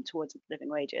towards living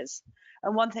wages.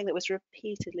 And one thing that was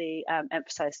repeatedly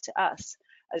emphasized to us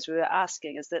as we were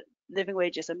asking is that living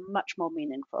wages are much more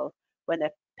meaningful when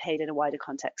they're paid in a wider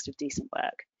context of decent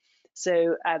work.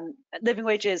 So living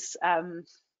wages,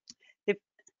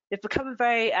 they've become a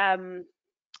very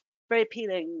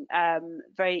appealing,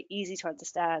 very easy to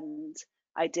understand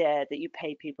idea that you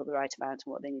pay people the right amount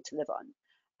and what they need to live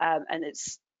on. And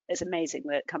it's amazing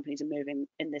that companies are moving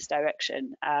in this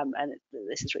direction, and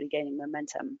this is really gaining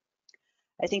momentum.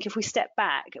 I think if we step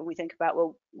back and we think about,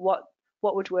 well,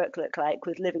 what would work look like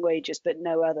with living wages but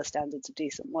no other standards of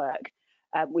decent work,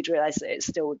 we'd realize that it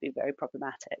still would be very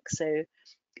problematic. So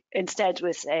instead,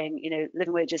 we're saying,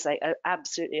 living wages are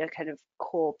absolutely a kind of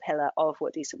core pillar of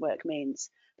what decent work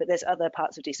means, but there's other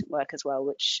parts of decent work as well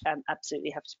which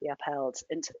absolutely have to be upheld,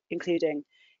 including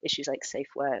issues like safe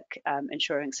work,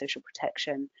 ensuring social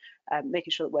protection, making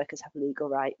sure that workers have legal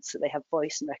rights, that they have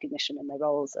voice and recognition in their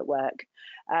roles at work,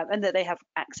 and that they have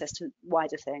access to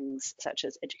wider things such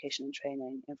as education and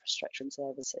training, infrastructure and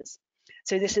services.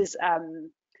 So this is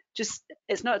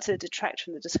it's not to detract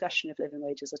from the discussion of living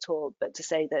wages at all, but to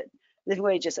say that living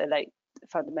wages are like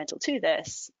fundamental to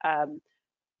this,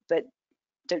 but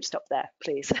don't stop there,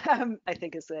 please. I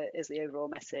think is the overall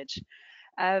message.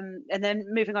 And then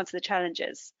moving on to the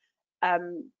challenges.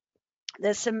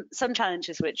 There's some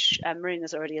challenges which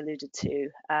Marina's already alluded to.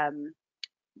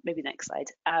 Maybe next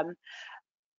slide.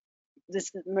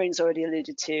 Marina's already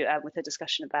alluded to with her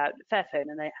discussion about Fairphone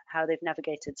and how they've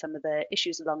navigated some of the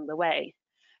issues along the way.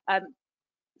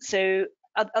 So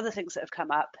other things that have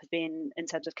come up have been in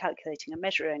terms of calculating and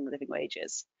measuring living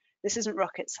wages. This isn't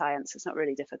rocket science, it's not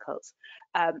really difficult.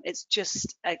 It's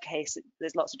just a case,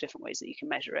 there's lots of different ways that you can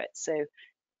measure it. So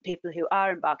people who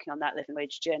are embarking on that living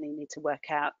wage journey need to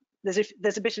work out, there's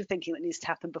a bit of thinking that needs to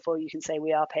happen before you can say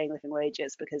we are paying living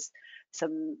wages, because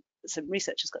some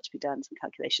research has got to be done, some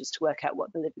calculations to work out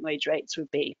what the living wage rates would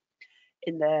be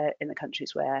in the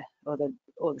countries where, or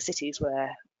the cities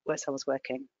where someone's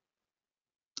working.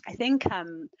 I think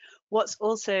what's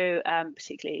also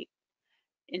particularly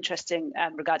interesting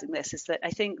regarding this is that I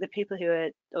think the people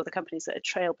or the companies that are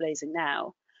trailblazing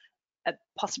now are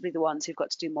possibly the ones who've got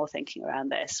to do more thinking around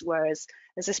this. Whereas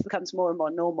as this becomes more and more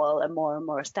normal and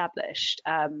more established,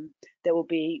 there will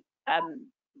be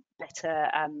better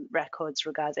records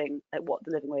regarding what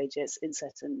the living wage is in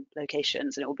certain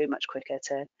locations, and it will be much quicker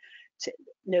to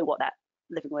know what that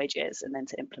living wage is and then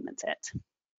to implement it.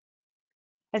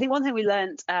 I think one thing we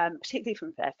learned, particularly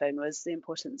from Fairphone, was the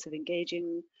importance of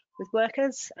engaging with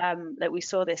workers. That we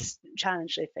saw this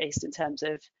challenge they faced in terms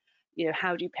of,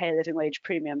 how do you pay a living wage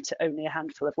premium to only a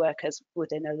handful of workers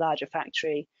within a larger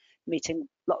factory, meeting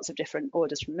lots of different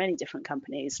orders from many different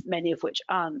companies, many of which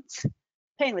aren't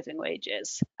paying living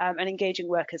wages. And engaging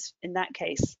workers in that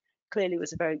case clearly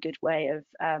was a very good way of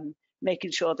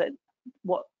making sure that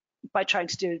by trying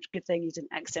to do a good thing, you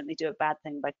didn't accidentally do a bad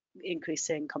thing by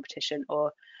increasing competition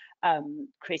or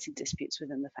creating disputes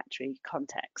within the factory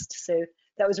context. So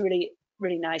that was a really,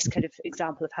 really nice kind of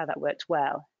example of how that worked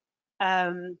well.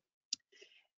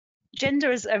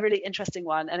 gender is a really interesting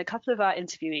one, and a couple of our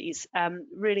interviewees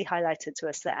really highlighted to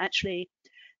us that actually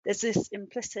there's this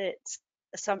implicit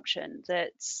assumption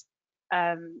that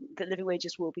that living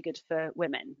wages will be good for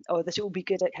women, or that it will be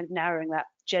good at kind of narrowing that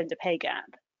gender pay gap.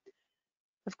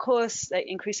 Of course,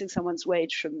 increasing someone's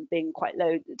wage from being quite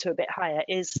low to a bit higher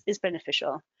is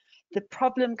beneficial. The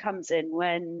problem comes in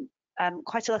when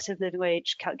quite a lot of living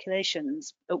wage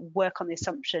calculations work on the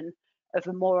assumption of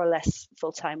a more or less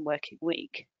full-time working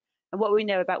week. And what we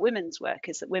know about women's work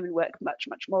is that women work much,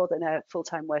 much more than a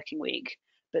full-time working week,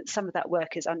 but some of that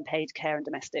work is unpaid care and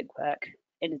domestic work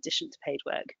in addition to paid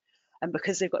work. And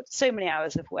because they've got so many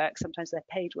hours of work, sometimes their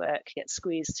paid work gets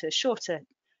squeezed to a shorter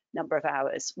number of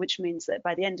hours, which means that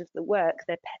by the end of the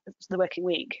working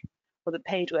week or the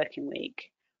paid working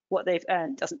week, what they've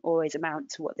earned doesn't always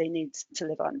amount to what they need to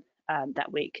live on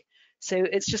that week. So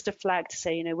it's just a flag to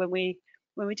say, when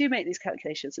we do make these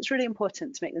calculations, it's really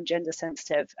important to make them gender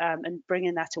sensitive and bring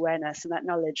in that awareness and that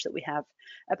knowledge that we have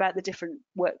about the different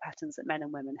work patterns that men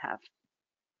and women have.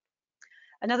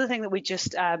 Another thing that we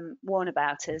just warn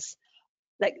about is,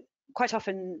 quite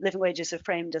often living wages are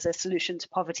framed as a solution to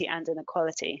poverty and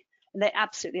inequality, and they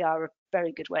absolutely are a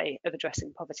very good way of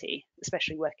addressing poverty,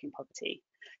 especially working poverty.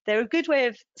 They're a good way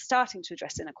of starting to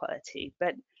address inequality,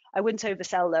 but I wouldn't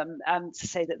oversell them to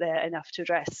say that they're enough to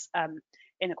address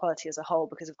inequality as a whole,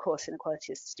 because of course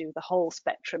inequality is to do with the whole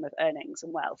spectrum of earnings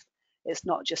and wealth. It's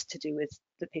not just to do with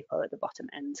the people at the bottom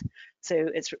end. So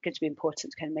it's going to be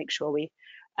important to kind of make sure we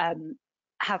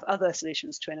have other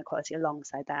solutions to inequality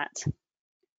alongside that.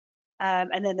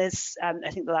 And then there's,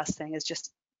 I think the last thing is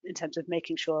just in terms of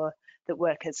making sure that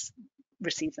workers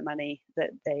receive the money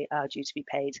that they are due to be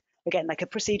paid. Again, like a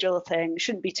procedural thing,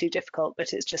 shouldn't be too difficult,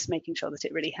 but it's just making sure that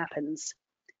it really happens.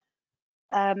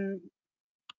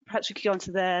 Perhaps we could go on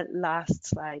to the last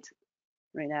slide,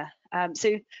 Marina.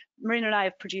 So Marina and I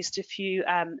have produced a few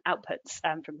outputs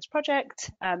from this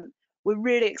project. We're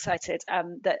really excited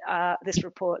that this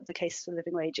report, The Case for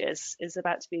Living Wages, is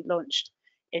about to be launched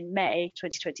in May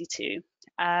 2022,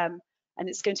 and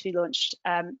it's going to be launched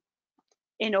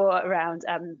in or around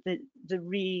the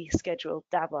rescheduled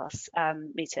Davos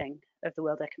meeting of the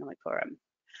World Economic Forum.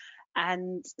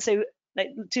 And so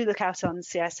do look out on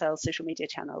CSL's social media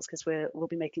channels, because we'll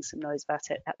be making some noise about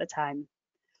it at the time.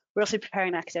 We're also preparing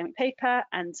an academic paper,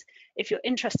 and if you're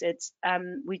interested,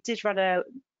 we did run a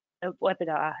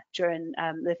webinar during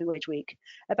Living Wage Week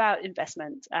about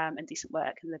investment and decent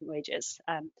work and living wages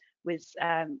with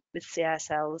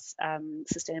CSL's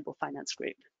Sustainable Finance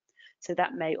Group. So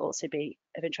that may also be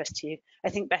of interest to you. I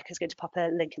think Becca's going to pop a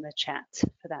link in the chat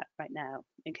for that right now,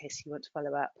 in case you want to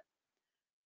follow up.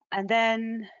 And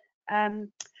then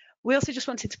we also just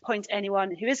wanted to point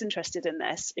anyone who is interested in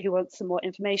this, who wants some more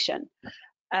information,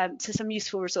 to some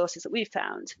useful resources that we've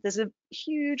found. There's a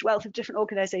huge wealth of different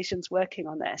organisations working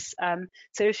on this.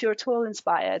 So if you're at all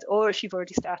inspired, or if you've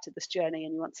already started this journey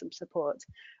and you want some support,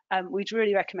 we'd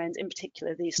really recommend in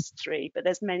particular these three, but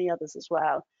there's many others as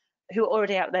well, who are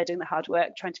already out there doing the hard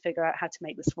work, trying to figure out how to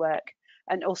make this work,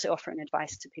 and also offering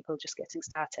advice to people just getting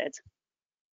started.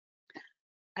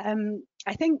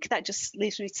 I think that just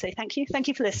leaves me to say thank you. Thank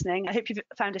you for listening. I hope you've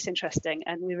found it interesting,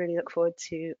 and we really look forward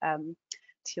to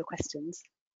your questions.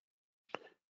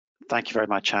 Thank you very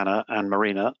much, Anna and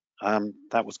Marina.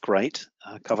 That was great.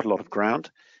 Covered a lot of ground.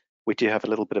 We do have a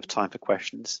little bit of time for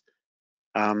questions.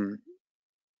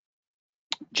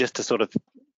 Just to sort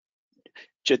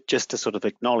of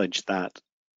acknowledge that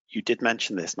you did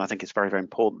mention this, and I think it's very, very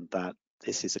important that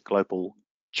this is a global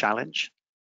challenge.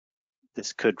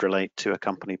 This could relate to a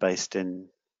company based in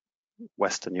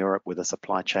Western Europe with a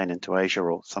supply chain into Asia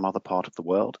or some other part of the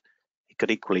world. It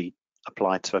could equally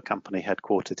apply to a company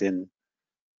headquartered in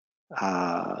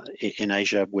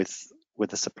Asia with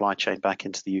a supply chain back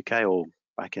into the UK or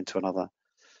back into another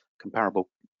comparable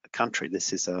country.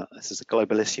 This is a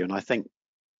global issue, and I think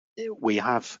we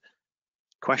have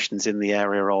questions in the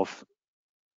area of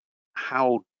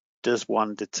how does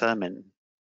one determine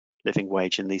living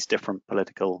wage in these different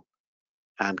political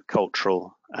and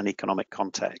cultural and economic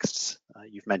contexts.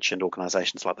 You've mentioned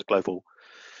organisations like the Global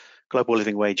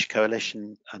Living Wage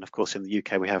Coalition, and of course in the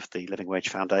UK we have the Living Wage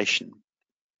Foundation.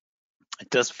 It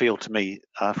does feel to me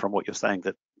from what you're saying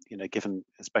that,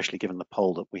 especially given the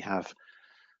poll, that we have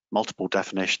multiple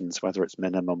definitions, whether it's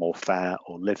minimum or fair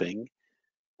or living,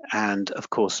 and of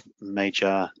course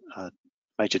major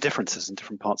differences in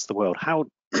different parts of the world.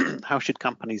 How should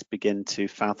companies begin to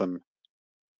fathom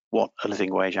what a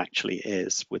living wage actually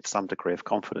is with some degree of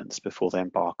confidence before they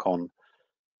embark on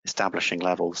establishing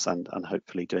levels and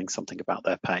hopefully doing something about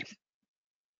their pay?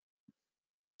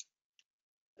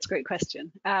 That's a great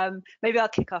question. Maybe I'll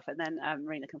kick off and then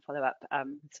Marina can follow up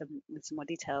with some more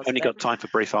details. Only got time for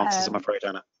brief answers, I'm afraid,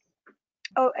 Anna.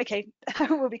 Oh, okay.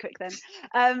 We'll be quick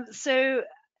then. So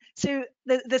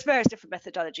there's various different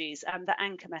methodologies. The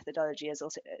Anchor methodology is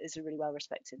a really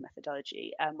well-respected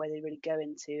methodology where they really go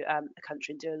into a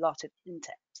country and do a lot of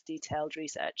in-depth, detailed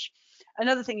research.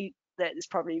 Another thing that is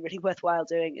probably really worthwhile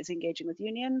doing is engaging with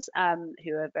unions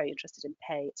who are very interested in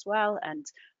pay as well, and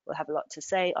will have a lot to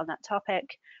say on that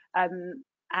topic.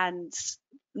 And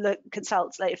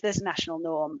consult, like, if there's a national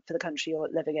norm for the country you're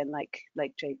living in,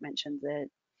 like Jake mentioned,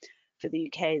 for the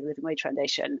UK, the Living Wage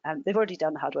Foundation, they've already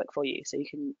done the hard work for you, so you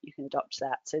can adopt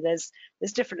that. So there's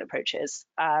different approaches,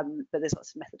 but there's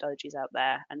lots of methodologies out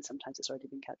there, and sometimes it's already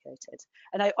been calculated.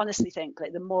 And I honestly think,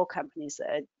 like, the more companies that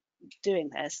are doing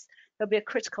this, there'll be a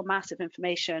critical mass of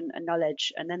information and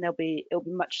knowledge, and then it'll be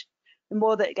much, the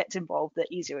more that it gets involved, the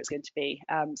easier it's going to be.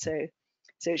 So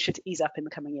it should ease up in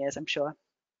the coming years, I'm sure.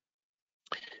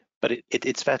 But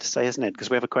it's fair to say, isn't it?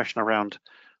 Because we have a question around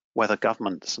whether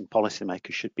governments and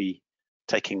policymakers should be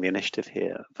taking the initiative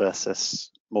here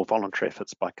versus more voluntary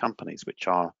efforts by companies, which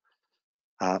are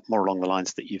more along the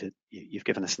lines that you've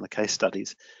given us in the case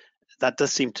studies. That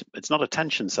does seem to, it's not a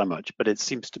tension so much, but it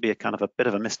seems to be a kind of a bit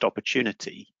of a missed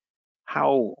opportunity.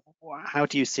 How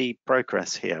do you see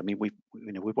progress here? I mean, we've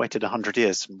waited 100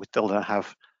 years and we still don't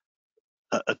have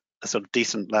a sort of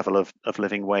decent level of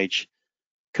living wage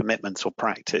commitments or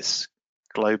practice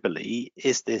globally.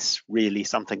 Is this really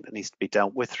something that needs to be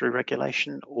dealt with through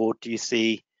regulation, or do you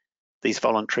see these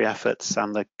voluntary efforts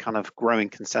and the kind of growing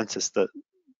consensus that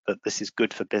this is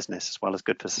good for business as well as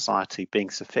good for society being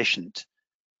sufficient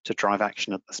to drive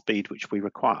action at the speed which we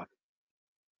require?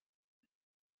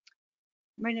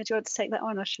 Marina, do you want to take that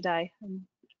on, or should I?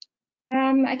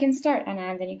 I can start, Anna,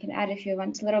 and then you can add if you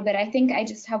want a little bit. I think I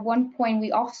just have one point.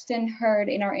 We often heard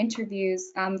in our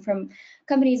interviews from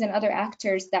companies and other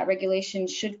actors that regulation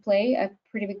should play a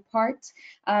pretty big part.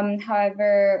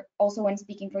 However, also when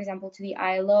speaking, for example, to the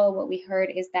ILO, what we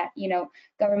heard is that,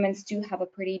 governments do have a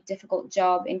pretty difficult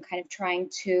job in kind of trying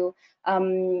to,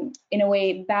 in a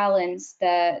way, balance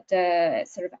the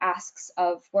sort of asks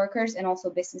of workers and also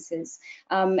businesses.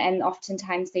 And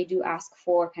oftentimes they do ask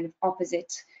for kind of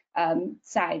opposite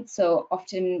side. So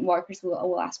often workers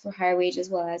will ask for higher wages, as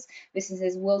well as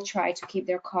businesses will try to keep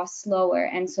their costs lower.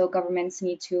 And so governments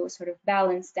need to sort of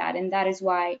balance that. And that is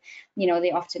why,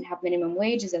 they often have minimum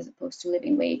wages as opposed to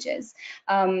living wages.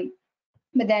 But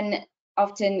then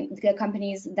often the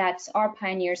companies that are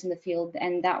pioneers in the field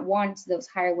and that want those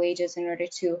higher wages in order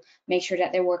to make sure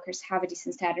that their workers have a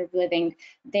decent standard of living,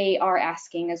 they are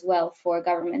asking as well for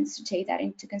governments to take that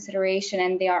into consideration,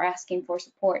 and they are asking for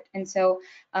support. And so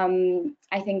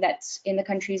I think that in the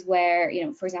countries where,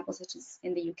 for example, such as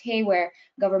in the UK, where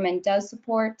government does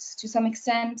support to some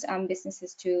extent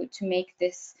businesses to make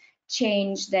this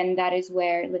change, then that is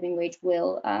where living wage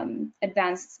will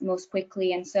advance most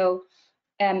quickly. And so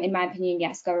in my opinion,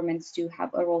 yes, governments do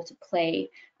have a role to play,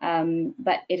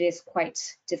 but it is quite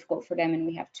difficult for them, and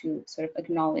we have to sort of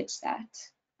acknowledge that.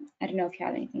 I don't know if you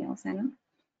have anything else, Anna.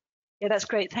 Yeah, that's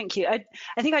great. Thank you. I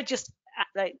think I just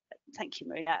thank you,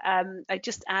 Marina. I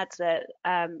just add that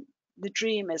the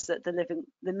dream is that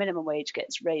the minimum wage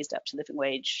gets raised up to living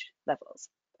wage levels,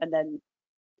 and then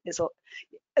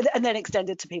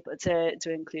extended to people to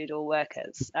include all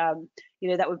workers.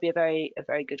 That would be a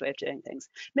very good way of doing things.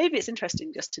 Maybe it's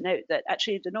interesting just to note that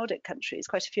actually the Nordic countries,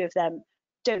 quite a few of them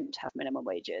don't have minimum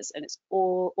wages, and it's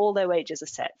all their wages are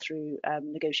set through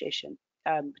negotiation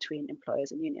between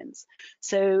employers and unions.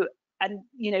 So, and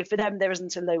for them there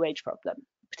isn't a low wage problem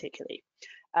particularly.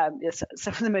 It's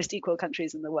some of the most equal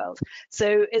countries in the world.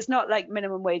 So it's not like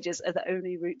minimum wages are the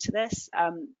only route to this,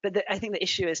 but I think the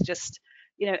issue is just,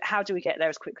 how do we get there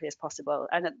as quickly as possible?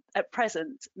 And at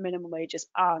present, minimum wages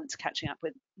aren't catching up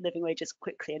with living wages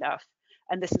quickly enough.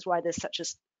 And this is why there's such a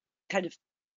kind of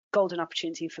golden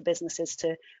opportunity for businesses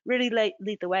to really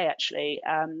lead the way, actually,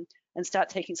 and start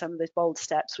taking some of those bold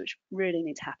steps which really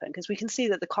need to happen. Because we can see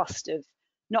that the cost of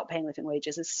not paying living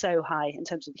wages is so high in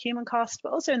terms of the human cost,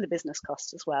 but also in the business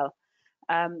cost as well.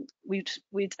 We'd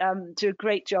do a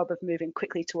great job of moving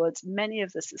quickly towards many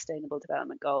of the sustainable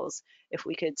development goals if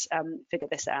we could figure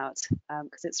this out,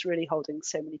 because it's really holding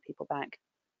so many people back.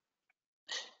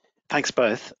 Thanks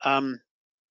both.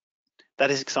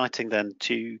 That is exciting then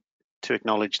to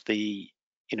acknowledge the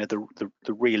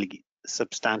really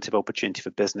substantive opportunity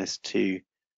for business to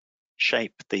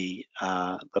shape the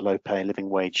low pay living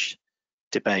wage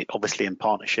debate, obviously in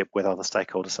partnership with other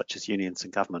stakeholders such as unions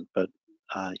and government, but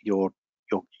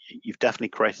you've definitely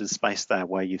created a space there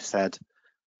where you've said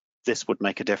this would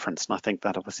make a difference. And I think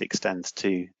that obviously extends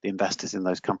to the investors in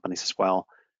those companies as well,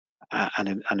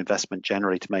 and investment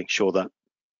generally, to make sure that,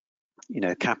 you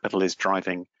know, capital is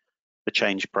driving the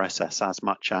change process as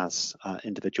much as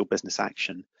individual business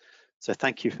action. So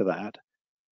thank you for that.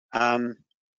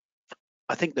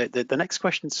 I think that the next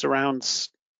question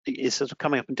is sort of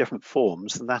coming up in different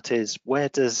forms, and that is, where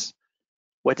does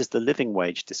the living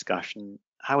wage discussion,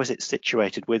 how is it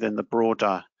situated within the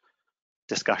broader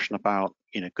discussion about,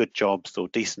 you know, good jobs or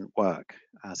decent work,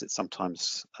 as it's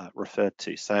sometimes referred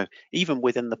to? So even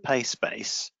within the pay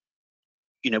space,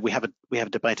 you know, we have a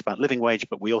debate about living wage,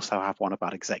 but we also have one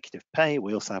about executive pay.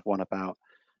 We also have one about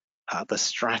the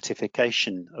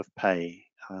stratification of pay,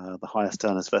 the highest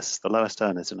earners versus the lowest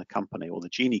earners in a company, or the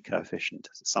Gini coefficient,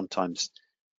 as it's sometimes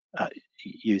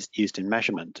used in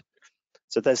measurement.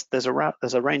 So there's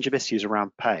a range of issues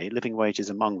around pay, living wages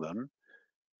among them.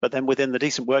 But then within the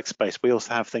decent workspace, we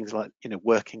also have things like, you know,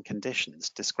 working conditions,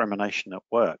 discrimination at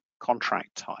work,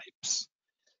 contract types.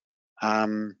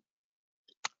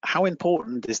 How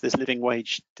important is this living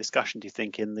wage discussion, do you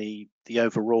think, in the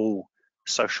overall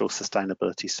social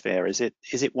sustainability sphere? Is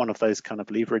it one of those kind of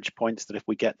leverage points that if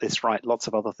we get this right, lots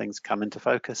of other things come into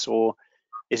focus, or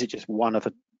is it just one of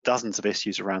dozens of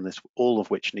issues around this, all of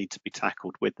which need to be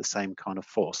tackled with the same kind of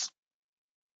force?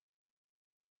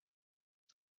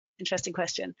 Interesting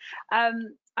question.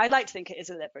 I'd like to think it is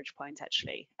a leverage point,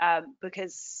 actually,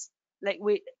 because like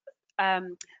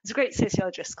there's a great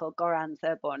sociologist called Goran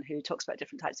Thurborn who talks about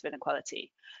different types of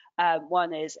inequality.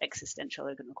 One is existential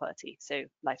inequality, so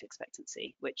life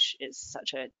expectancy, which is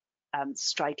such a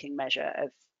striking measure of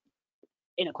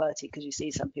inequality, because you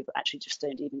see some people actually just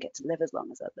don't even get to live as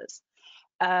long as others.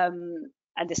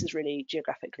 And this is really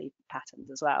geographically patterned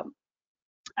as well.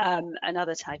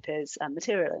 Another type is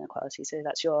material inequality, so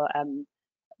that's your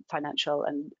financial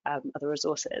and other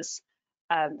resources.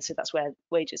 So that's where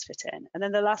wages fit in. And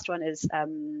then the last one is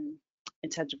in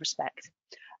terms of respect.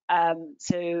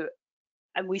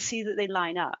 And we see that they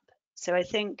line up. So I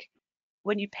think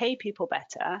when you pay people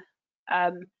better,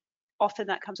 often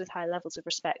that comes with higher levels of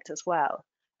respect as well.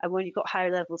 And when you've got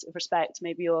higher levels of respect,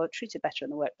 maybe you're treated better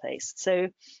in the workplace. So,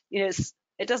 you know,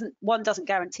 one doesn't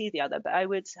guarantee the other, but I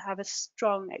would have a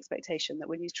strong expectation that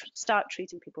when you start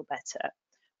treating people better,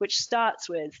 which starts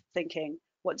with thinking,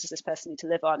 what does this person need to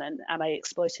live on, and am I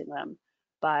exploiting them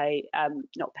by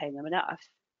not paying them enough?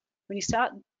 When you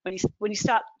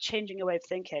start changing your way of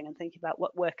thinking and thinking about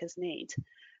what workers need,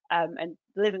 and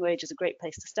the living wage is a great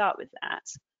place to start with that.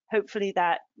 Hopefully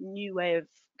that new way of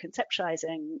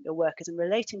conceptualizing your workers and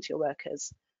relating to your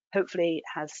workers hopefully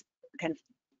has kind of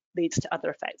leads to other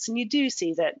effects. And you do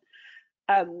see that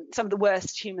some of the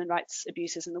worst human rights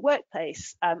abuses in the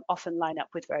workplace often line up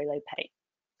with very low pay.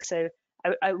 So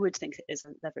I would think it is a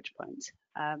leverage point.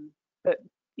 But,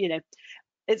 you know,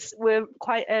 we're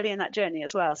quite early in that journey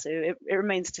as well. So it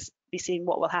remains to be seen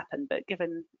what will happen. But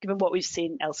given what we've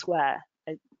seen elsewhere,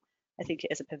 I think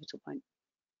it is a pivotal point.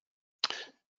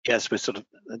 Yes, we're sort of,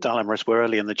 the dilemma is we're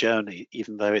early in the journey,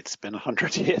 even though it's been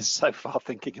 100 years so far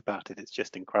thinking about it. It's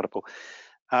just incredible.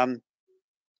 A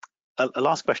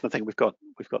last question I think we've got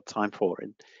time for.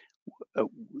 And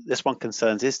this one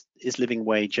concerns, is living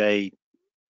wage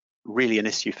really an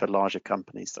issue for larger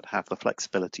companies that have the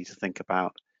flexibility to think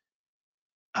about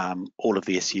all of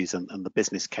the issues and the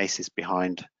business cases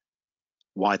behind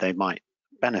why they might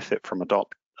benefit from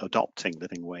adopting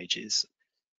living wages,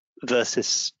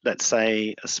 versus, let's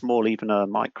say, a small, even a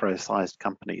micro-sized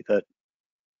company that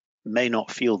may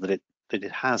not feel that it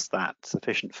has that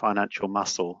sufficient financial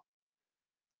muscle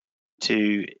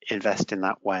to invest in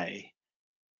that way?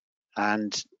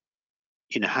 And,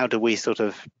 you know, how do we sort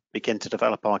of begin to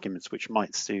develop arguments which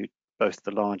might suit both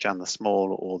the large and the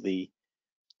small, or the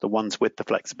ones with the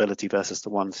flexibility versus the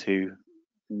ones who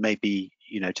may be,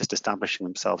 you know, just establishing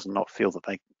themselves and not feel that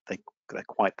they're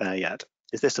quite there yet?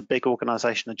 Is this a big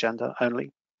organization agenda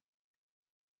only?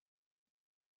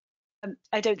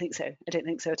 I don't think so. I don't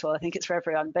think so at all. I think it's for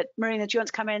everyone. But Marina, do you want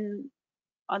to come in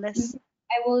on this?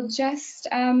 I will just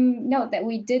note that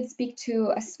we did speak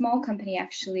to a small company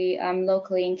actually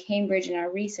locally in Cambridge in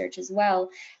our research as well.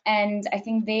 And I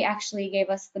think they actually gave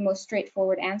us the most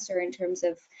straightforward answer in terms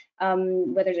of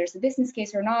whether there's a business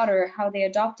case or not, or how they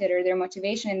adopted or their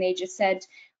motivation. And they just said,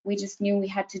 we just knew we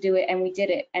had to do it and we did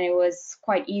it. And it was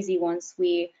quite easy once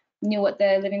we knew what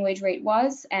the living wage rate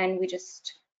was, and we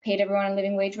just paid everyone a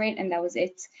living wage rate, and that was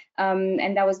it.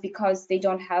 And that was because they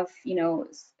don't have, you know,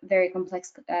 very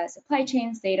complex supply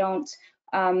chains. They don't,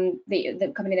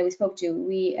 the company that we spoke to,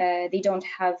 they don't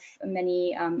have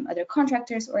many other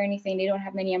contractors or anything. They don't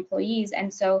have many employees,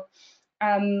 and so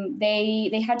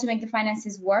they had to make the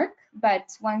finances work, but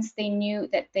once they knew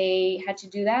that they had to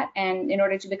do that, and in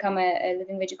order to become a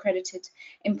Living Wage accredited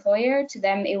employer, to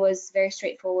them it was very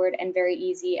straightforward and very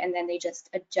easy, and then they just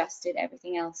adjusted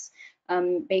everything else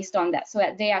based on that, so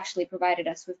that they actually provided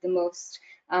us with the most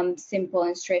simple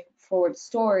and straightforward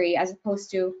story, as opposed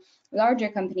to larger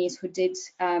companies who did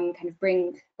kind of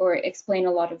bring or explain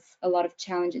a lot of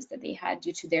challenges that they had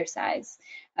due to their size.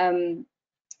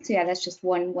 So yeah, that's just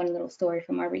one little story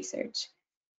from our research.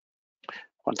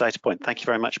 One data point. Thank you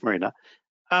very much, Marina.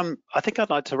 I think I'd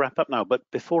like to wrap up now, but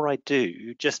before I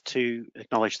do, just to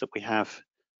acknowledge that we have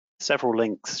several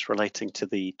links relating to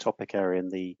the topic area in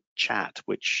the chat,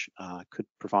 which could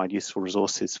provide useful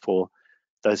resources for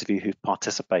those of you who've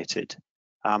participated,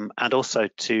 and also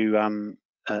to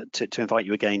invite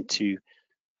you again to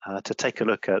take a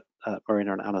look at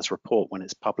Marina and Anna's report when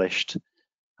it's published,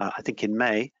 I think in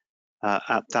May,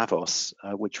 at Davos,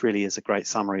 which really is a great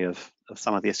summary of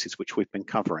some of the issues which we've been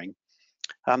covering.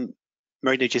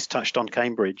 Marina just touched on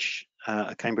Cambridge,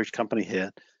 a Cambridge company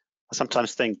here. I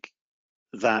sometimes think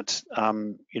that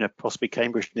possibly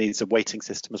Cambridge needs a weighting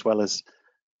system as well as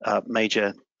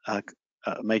major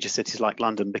cities like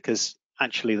London, because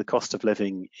actually the cost of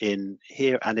living in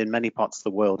here and in many parts of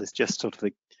the world is just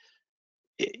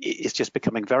it's just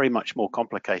becoming very much more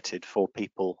complicated for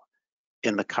people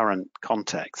in the current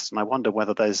context. And I wonder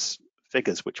whether those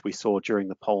figures which we saw during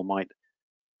the poll might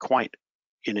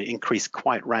increase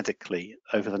quite radically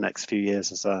over the next few years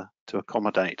to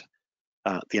accommodate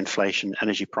the inflation,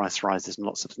 energy price rises, and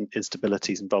lots of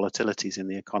instabilities and volatilities in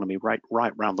the economy right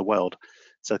around the world.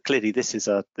 So clearly, this is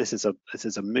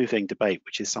a moving debate,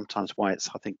 which is sometimes why it's,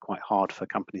 I think, quite hard for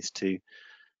companies to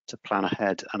plan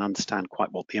ahead and understand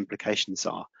quite what the implications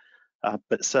are.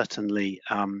 But certainly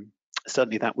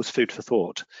that was food for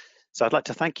thought. So I'd like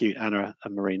to thank you, Anna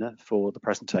and Marina, for the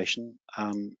presentation.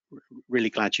 Really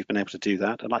glad you've been able to do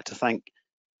that. I'd like to thank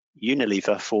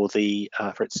Unilever for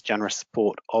its generous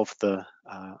support of the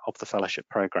fellowship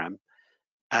program,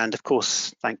 and of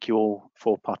course, thank you all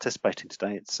for participating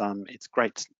today. It's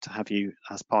great to have you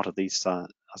as part of this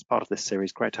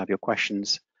series. Great to have your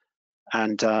questions.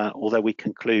 And although we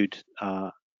conclude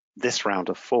this round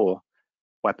of 4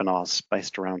 webinars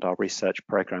based around our research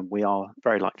program, we are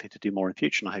very likely to do more in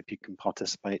future, and I hope you can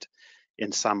participate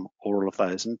in some or all of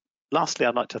those. And lastly,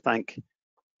 I'd like to thank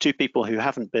 2 people who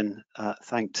haven't been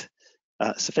thanked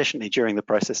sufficiently during the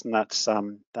process, and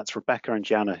that's Rebecca and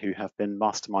Gianna, who have been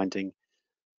masterminding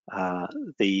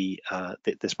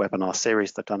this webinar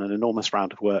series. They've done an enormous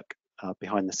round of work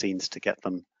behind the scenes to get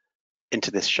them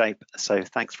into this shape. So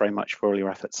thanks very much for all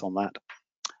your efforts on that.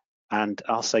 And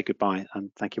I'll say goodbye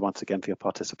and thank you once again for your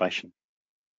participation.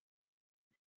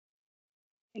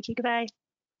 Thank you, goodbye.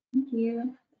 Thank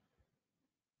you.